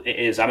 That's what it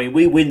is. I mean,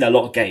 we win a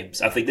lot of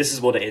games. I think this is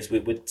what it is.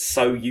 We're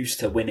so used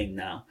to winning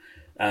now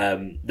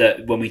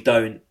that when we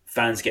don't,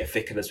 fans get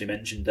fickle, as we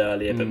mentioned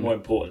earlier. But more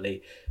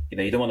importantly,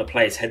 you don't want the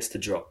players' heads to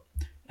drop.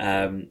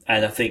 And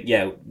I think,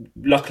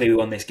 luckily we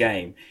won this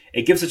game.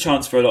 It gives a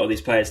chance for a lot of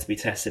these players to be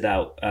tested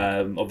out.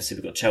 Obviously,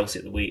 we've got Chelsea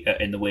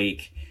in the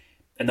week.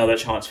 Another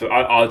chance for...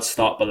 I'd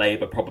start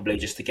Baleba probably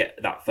just to get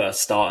that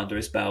first start under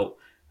his belt.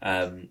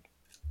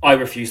 I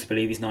refuse to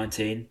believe he's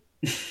 19.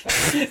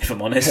 If I'm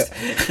honest,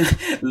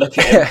 look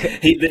at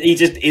him. He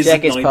just isn't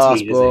check his 19, passport.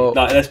 is he?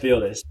 Like, let's be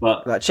honest.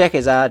 But like, check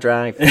his hard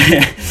drive.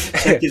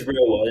 check his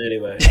real one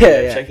anyway.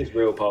 Yeah. Check his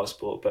real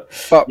passport. But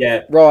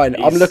yeah,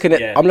 Ryan, I'm looking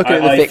at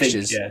the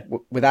fixtures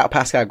think, without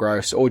Pascal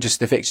Gross or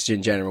just the fixtures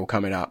in general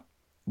coming up.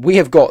 We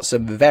have got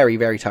some very,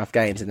 very tough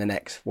games in the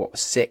next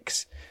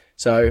 6.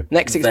 So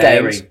next 6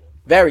 games,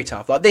 very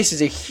tough. Like, this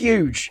is a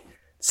huge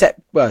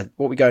what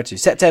we go to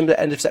September,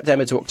 end of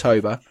September to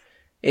October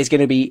is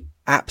going to be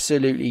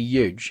absolutely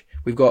huge.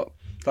 We've got,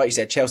 like you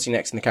said, Chelsea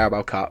next in the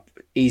Carabao Cup,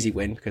 easy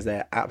win because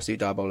they're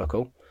absolutely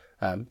diabolical.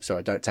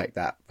 Sorry, don't take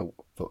that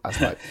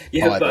as like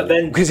but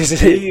then because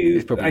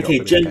it's probably okay,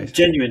 not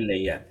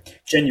genuinely,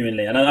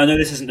 and I know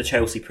this isn't the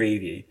Chelsea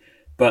preview,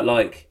 but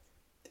like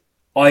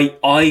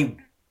I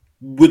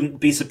wouldn't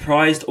be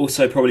surprised,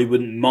 also probably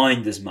wouldn't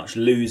mind as much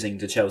losing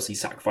to Chelsea,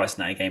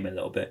 sacrificing that game a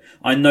little bit.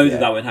 I know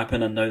that would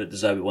happen. I know that De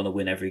Zerbi want to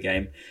win every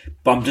game,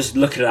 but I'm just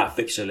looking at that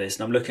fixture list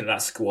and I'm looking at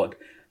that squad,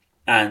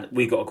 and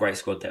we've got a great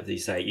squad depth.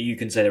 You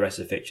can say the rest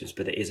of the fixtures,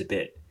 but it is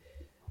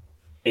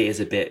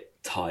a bit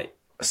tight.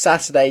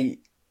 Saturday,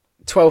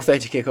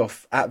 12:30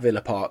 kickoff at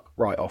Villa Park.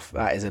 Right off,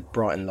 that is a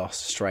Brighton loss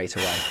straight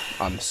away.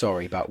 I'm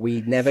sorry, but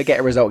we never get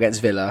a result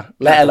against Villa,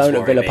 let alone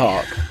at Villa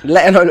Park.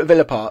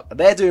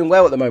 They're doing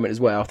well at the moment as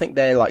well. I think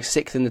they're like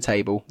 6th in the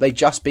table. They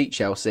just beat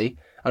Chelsea.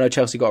 I know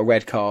Chelsea got a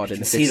red card in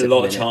the 5th minute. See a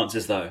lot of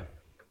chances though.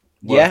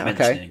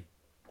 Okay.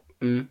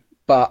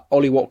 But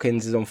Ollie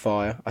Watkins is on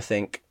fire, I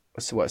think.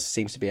 That's what it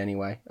seems to be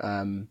anyway.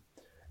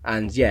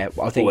 And yeah,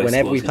 I think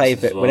whenever we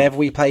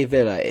play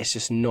Villa, it's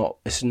just not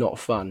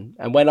fun.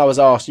 And when I was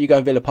asked, "Are you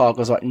going Villa Park?"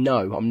 I was like,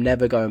 "No, I'm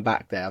never going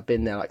back there. I've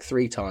been there like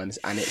 3 times,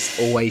 and it's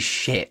always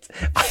shit.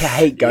 I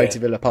hate going to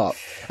Villa Park."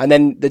 And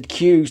then the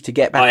queues to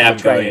get back. I am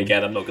to the train, going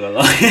again. I'm not going to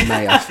lie.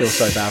 Mate, I feel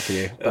so bad for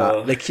you.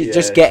 But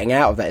just getting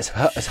out of there,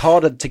 it's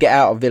harder to get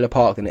out of Villa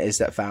Park than it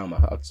is at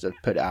Falmer. I'll just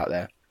put it out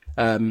there.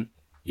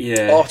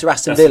 After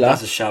Aston Villa,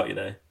 that's a shout, you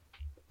know.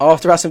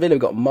 After Aston Villa,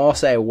 we've got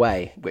Marseille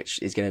away, which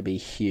is going to be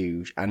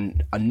huge.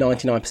 And I'm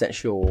 99%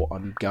 sure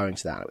I'm going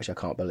to that, which I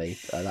can't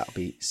believe. That'll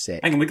be sick.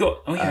 Hang on,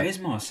 it is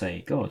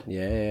Marseille. God.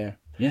 Yeah.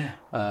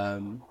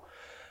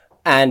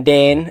 And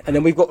then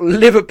we've got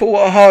Liverpool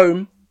at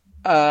home.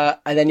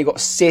 And then you've got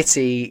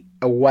City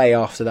away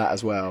after that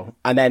as well.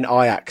 And then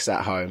Ajax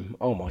at home.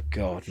 Oh my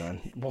God,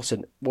 man.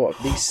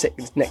 These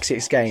next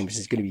 6 games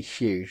is going to be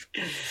huge.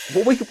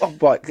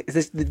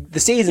 The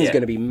season's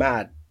going to be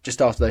mad. Just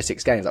after those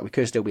 6 games, like, we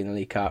could still be in the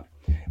League Cup.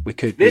 We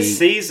could this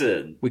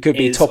season. We could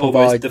be top of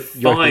our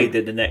defied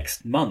in the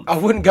next month. I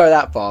wouldn't go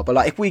that far, but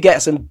like if we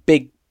get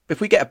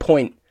a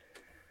point,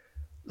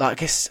 like I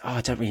guess I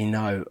don't really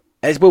know.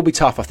 It will be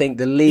tough. I think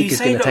the league is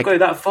going to go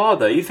that far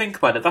though. You think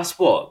about it. That's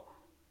what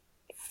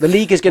the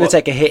league is going to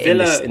take a hit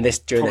during this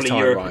time,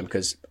 Europe. Ryan,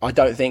 because I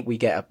don't think we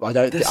get. I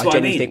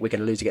genuinely think we're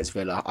going to lose against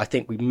Villa. I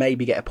think we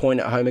maybe get a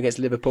point at home against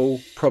Liverpool.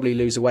 Probably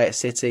lose away at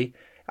City.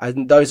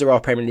 And those are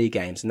our Premier League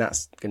games, and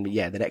that's going to be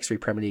the next 3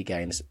 Premier League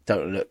games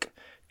don't look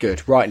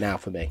good right now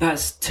for me.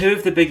 That's 2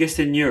 of the biggest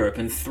in Europe,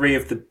 and 3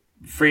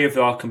 of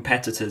our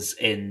competitors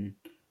in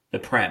the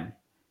Prem,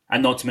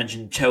 and not to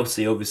mention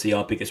Chelsea, obviously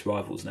our biggest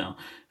rivals now.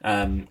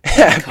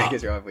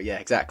 Biggest rival, yeah,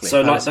 exactly.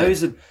 So like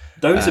those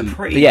are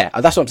pretty. But yeah,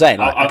 that's what I'm saying.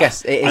 Like, I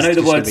guess it is. I know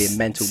the words be a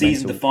mental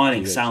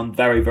season-defining sound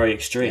very, very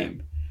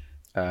extreme.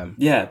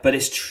 Yeah, but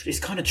it's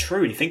kind of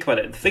true. You think about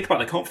it. Think about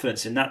the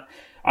confidence in that.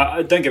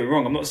 I don't get me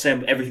wrong, I'm not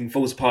saying everything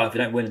falls apart if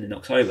you don't win in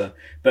October,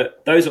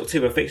 but those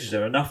October fixtures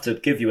are enough to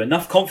give you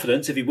enough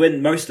confidence if you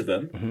win most of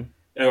them,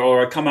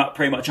 or come out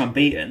pretty much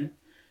unbeaten.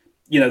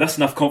 That's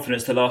enough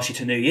confidence to last you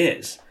to New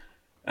Year's.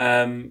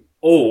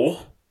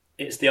 Or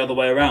it's the other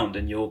way around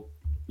and you're,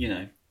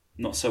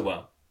 not so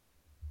well.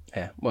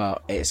 Yeah,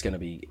 well, it's going to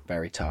be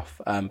very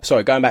tough.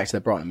 Sorry, going back to the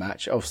Brighton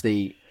match,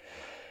 obviously,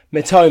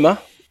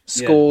 Mitoma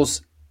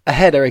scores a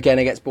header again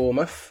against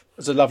Bournemouth. It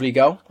was a lovely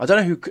goal. I don't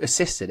know who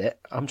assisted it.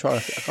 I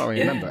can't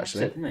really remember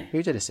actually. Certainly.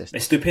 Who did assist?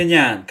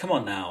 Estupinian, come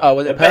on now. Oh,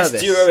 was it the best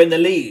Purvis? duo in the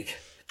league.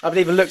 I haven't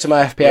even looked at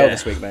my FPL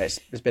this week, mate.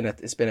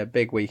 It's been a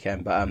big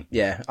weekend, but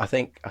I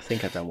think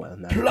I've done well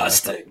in that.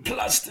 Plastic.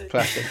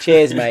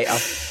 Cheers, mate.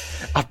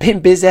 I've been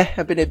busy.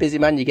 I've been a busy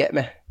man. You get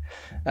me.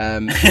 So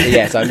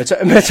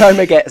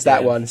Mitoma gets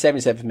that one,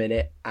 77th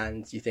minute,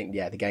 and you think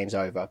the game's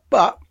over.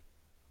 But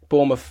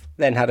Bournemouth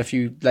then had a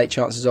few late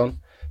chances on.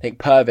 I think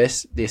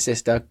Purvis, the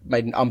assister,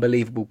 made an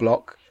unbelievable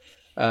block.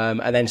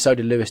 And then so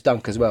did Lewis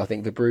Dunk as well. I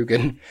think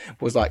Verbruggen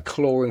was like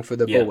clawing for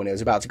the ball and it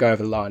was about to go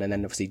over the line. And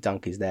then obviously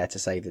Dunk is there to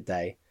save the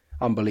day.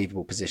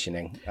 Unbelievable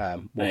positioning.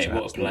 What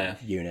a player.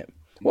 Unit.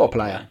 What a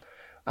player.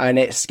 And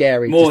it's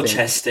scary. More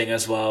chesting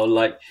as well.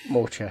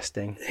 More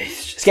chesting.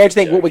 Scary to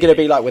think what we're going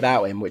to be like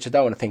without him, which I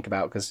don't want to think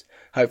about because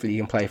hopefully he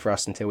can play for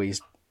us until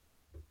he's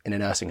in a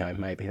nursing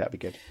home. Maybe that'd be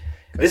good.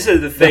 This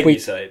is the thing you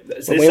say.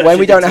 When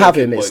we don't have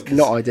him, it's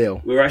not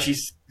ideal. We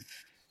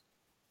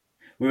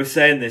were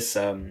saying this,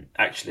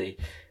 actually,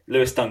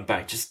 Lewis Dunk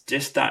back,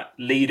 just that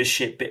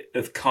leadership bit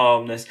of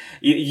calmness.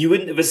 You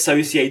wouldn't have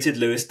associated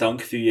Lewis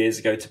Dunk a few years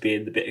ago to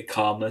being the bit of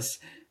calmness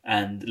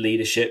and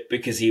leadership,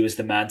 because he was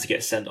the man to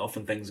get sent off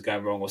when things were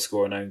going wrong or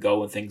score an own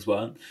goal when things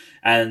weren't.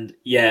 And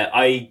yeah,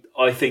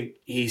 I think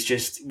he's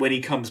just, when he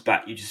comes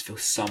back, you just feel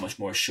so much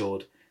more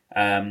assured.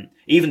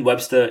 Even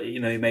Webster, he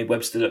made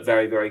Webster look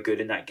very, very good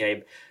in that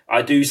game.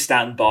 I do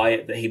stand by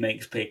it that he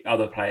makes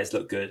other players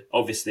look good.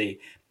 Obviously,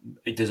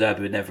 De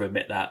Zerbi would never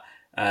admit that.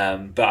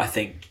 But I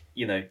think,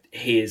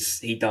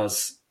 he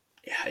does,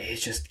 it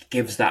just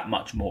gives that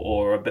much more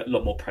aura, a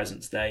lot more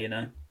presence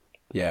there,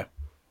 Yeah.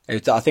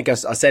 I think I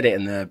said it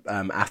in the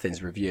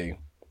Athens review.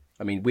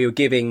 I mean, we were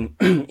giving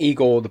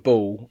Igor the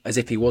ball as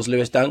if he was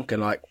Lewis Dunk,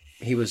 and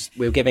we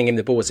were giving him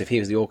the ball as if he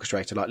was the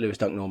orchestrator, like Lewis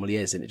Dunk normally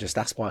is, and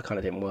that's why it kind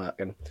of didn't work.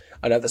 And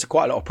I know that's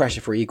quite a lot of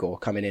pressure for Igor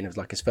coming in as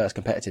like his first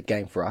competitive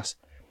game for us,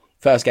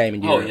 first game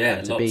in Europe,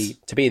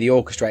 to be the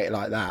orchestrator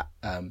like that,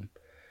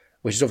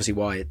 which is obviously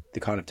why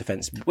the kind of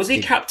defence. Was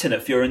he captain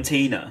at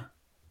Fiorentina?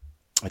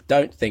 I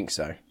don't think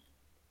so.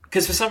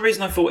 Because for some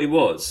reason I thought he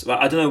was.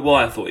 I don't know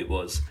why I thought he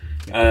was.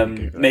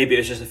 Maybe it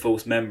was just a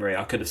false memory.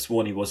 I could have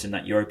sworn he was in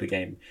that Europa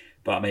game,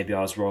 but maybe I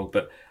was wrong.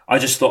 But I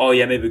just thought,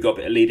 maybe we've got a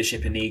bit of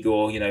leadership in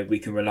Igor. We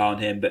can rely on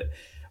him. But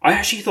I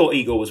actually thought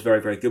Igor was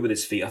very, very good with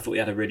his feet. I thought he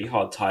had a really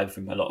hard time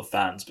from a lot of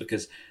fans,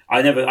 because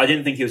I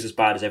didn't think he was as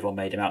bad as everyone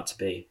made him out to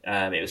be.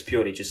 It was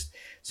purely just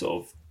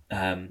sort of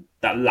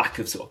that lack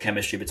of sort of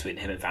chemistry between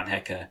him and Van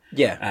Hecker.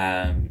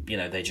 Yeah.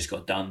 They just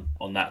got done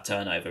on that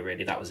turnover.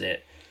 Really, that was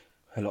it.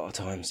 A lot of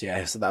times,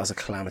 yeah. So that was a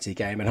calamity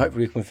game, and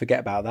hopefully we can forget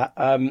about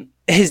that.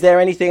 Is there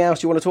anything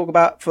else you want to talk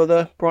about for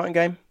the Brighton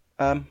game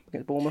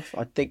against Bournemouth?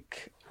 I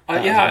think.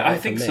 I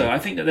think so. I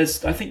think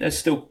there's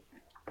still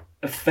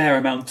a fair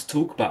amount to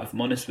talk about. If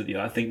I'm honest with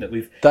you, I think that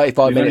we've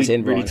 35 minutes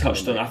really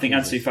touched on. I think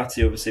Ansu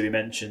Fati, obviously, we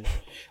mentioned.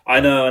 I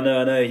know.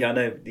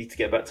 Need to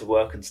get back to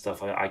work and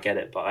stuff. I get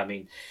it, but I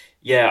mean,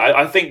 yeah,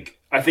 I think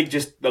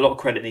just a lot of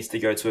credit needs to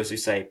go to, as we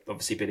say,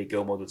 obviously Billy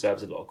Gilmore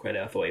deserves a lot of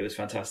credit. I thought he was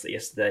fantastic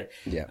yesterday.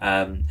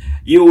 Yeah.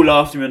 You all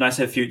laughed at me when I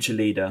said future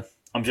leader.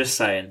 I'm just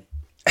saying,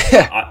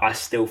 I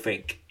still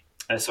think,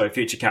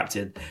 future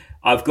captain.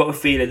 I've got a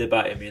feeling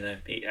about him,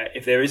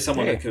 if there is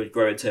someone that could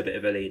grow into a bit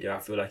of a leader, I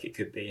feel like it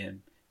could be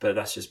him. But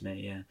that's just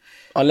me, yeah.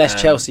 Unless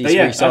Chelsea's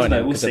re-signing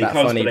him because of that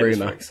funny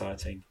rumour.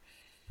 Exciting.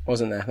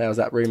 Wasn't there? There was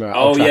that rumour at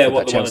Old Trafford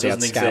what that the one Chelsea that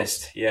doesn't had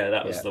exist. Yeah,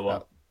 that was the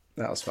one.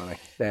 That was funny.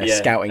 They're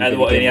scouting. And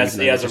he has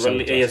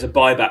a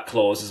buyback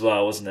clause as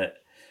well, wasn't it?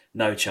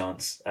 No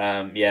chance.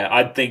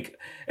 I think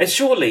it's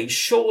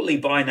surely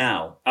by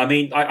now. I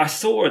mean, I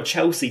saw a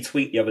Chelsea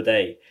tweet the other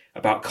day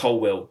about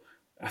Colwill.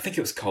 I think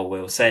it was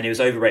Colwill saying he was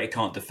overrated,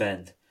 can't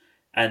defend,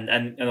 and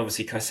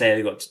obviously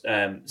Caicedo got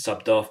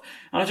subbed off.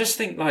 And I just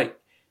think,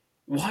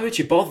 why would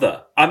you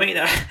bother? I mean,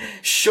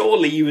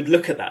 surely you would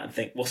look at that and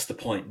think, what's the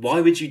point?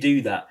 Why would you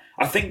do that?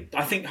 I think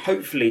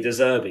hopefully De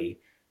Zerbi.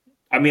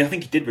 I mean, I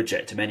think he did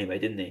reject him anyway,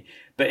 didn't he?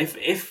 But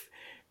if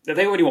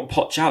they already want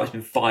Poch out, it's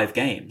been 5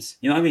 games.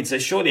 You know what I mean? So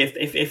surely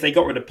if they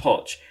got rid of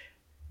Poch,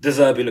 De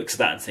Zerbi looks at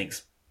that and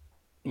thinks,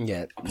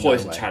 yeah, a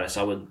poison chalice,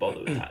 I wouldn't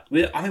bother with that.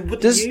 I mean,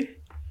 wouldn't you?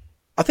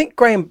 I think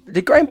Graham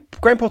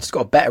Potter's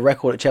got a better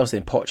record at Chelsea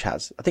than Poch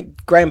has. I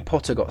think Graham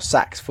Potter got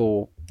sacked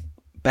for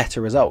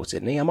better results,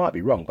 didn't he? I might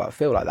be wrong, but I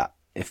feel like that.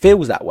 It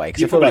feels that way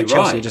because I feel like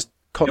Chelsea are just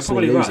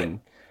constantly losing.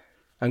 Right.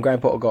 And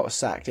Graham Potter got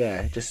sacked,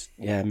 madness.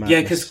 Yeah,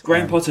 because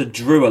Graham Potter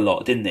drew a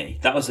lot, didn't he?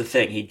 That was the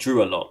thing. He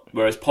drew a lot,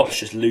 whereas Poch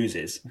just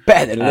loses.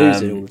 Better than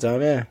losing all the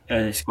time, yeah.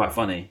 And it's quite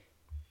funny.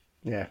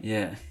 Yeah.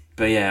 Yeah.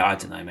 But yeah, I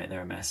don't know, mate.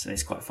 They're a mess. And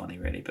it's quite funny,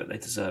 really, but they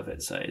deserve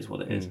it, so it is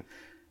what it is.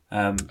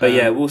 But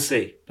yeah, we'll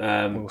see.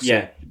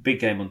 Yeah,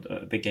 big game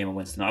on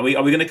Wednesday night.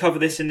 Are we going to cover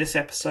this in this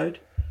episode?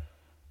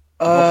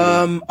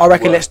 I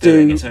reckon let's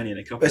do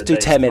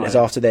 10 minutes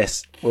after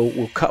this.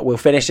 We'll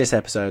finish this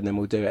episode and then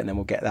we'll do it and then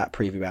we'll get that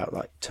preview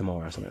out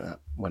tomorrow or something like that.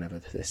 Whenever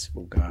this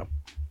will go out.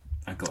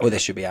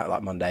 This should be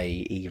out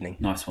Monday evening.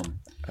 Nice one.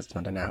 That's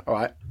Monday now. All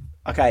right.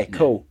 Okay.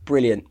 Cool.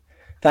 Brilliant.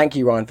 Thank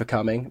you, Ryan, for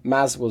coming.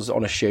 Maz was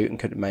on a shoot and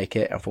couldn't make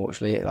it.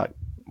 Unfortunately, it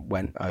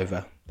went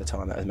over the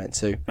time that it was meant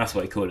to. That's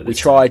what he called it. We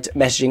tried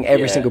messaging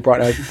every single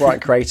Brighton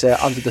creator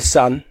under the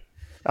sun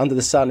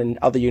in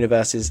other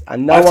universes,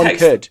 and no one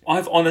could.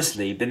 I've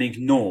honestly been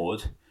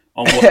ignored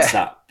on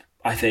WhatsApp.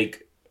 I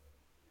think,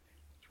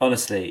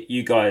 honestly,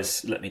 you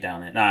guys let me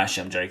down. No,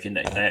 actually, I'm joking.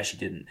 They actually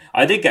didn't.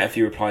 I did get a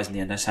few replies in the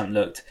end. I just haven't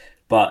looked.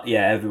 But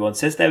yeah, everyone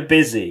says they're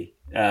busy,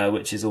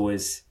 which is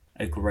always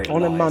a great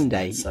on lie, a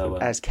Monday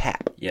as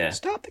cap. Yeah,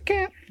 start the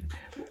cap.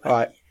 All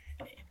right.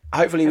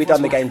 Hopefully, we've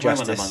done the game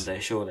justice. On a Monday,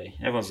 surely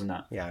everyone's in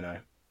that. Yeah, I know.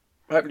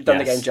 Hopefully, we've done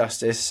the game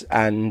justice,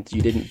 and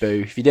you didn't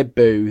boo. If you did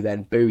boo,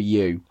 then boo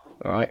you.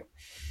 All right.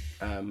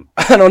 And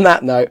on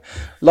that note,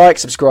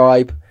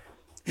 subscribe,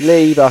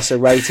 leave us a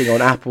rating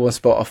on Apple and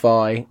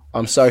Spotify.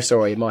 I'm so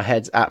sorry, my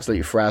head's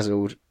absolutely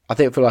frazzled. I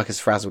feel like it's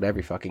frazzled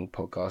every fucking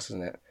podcast,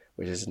 isn't it?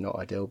 Which is not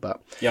ideal,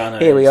 but yeah, I know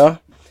here we are.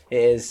 It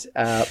is.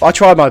 I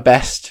try my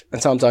best,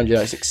 and sometimes you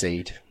don't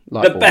succeed.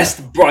 The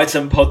best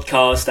Brighton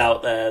podcast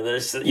out there.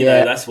 That's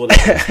what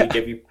it is. We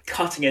give you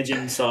cutting edge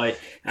insight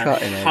and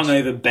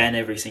hungover Ben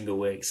every single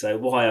week. So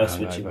why else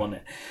would you want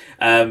it?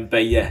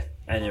 But yeah.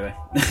 Anyway.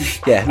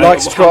 Yeah,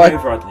 subscribe.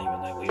 I don't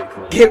even know what you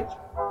call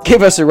it.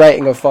 Give us a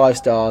rating of 5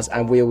 stars,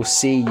 and we will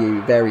see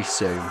you very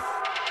soon.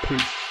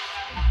 Peace.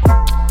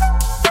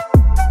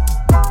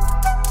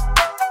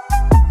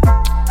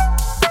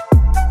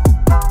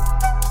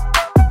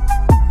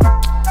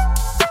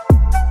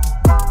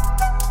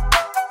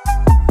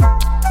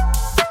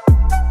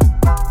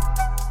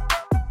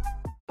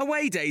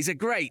 Away days are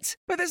great,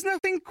 but there's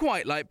nothing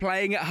quite like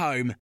playing at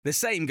home. The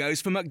same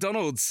goes for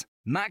McDonald's.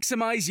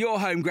 Maximise your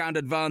home ground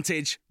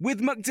advantage with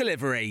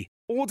McDelivery.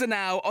 Order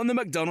now on the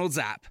McDonald's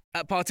app.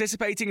 At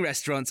participating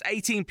restaurants,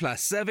 18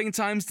 plus, serving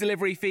times,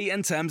 delivery fee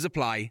and terms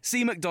apply.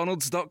 See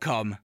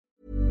mcdonalds.com.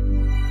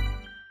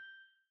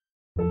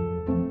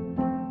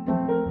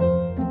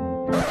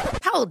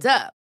 Hold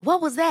up. What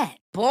was that?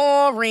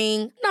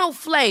 Boring. No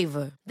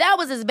flavor. That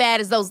was as bad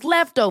as those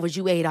leftovers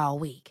you ate all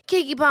week.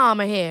 Keke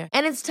Palmer here,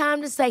 and it's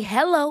time to say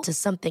hello to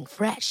something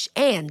fresh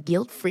and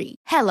guilt-free.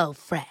 Hello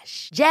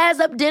Fresh. Jazz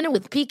up dinner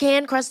with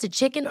pecan-crusted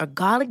chicken or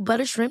garlic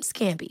butter shrimp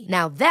scampi.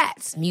 Now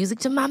that's music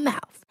to my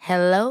mouth.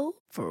 Hello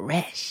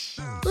Fresh.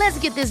 Let's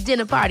get this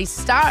dinner party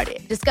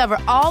started. Discover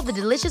all the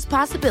delicious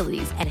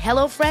possibilities at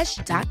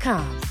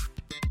hellofresh.com.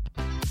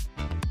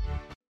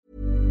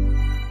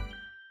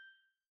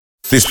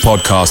 This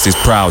podcast is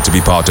proud to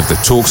be part of the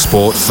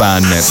TalkSport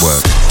Fan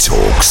Network.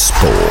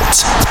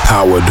 TalkSport.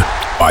 Powered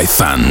by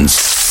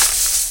fans.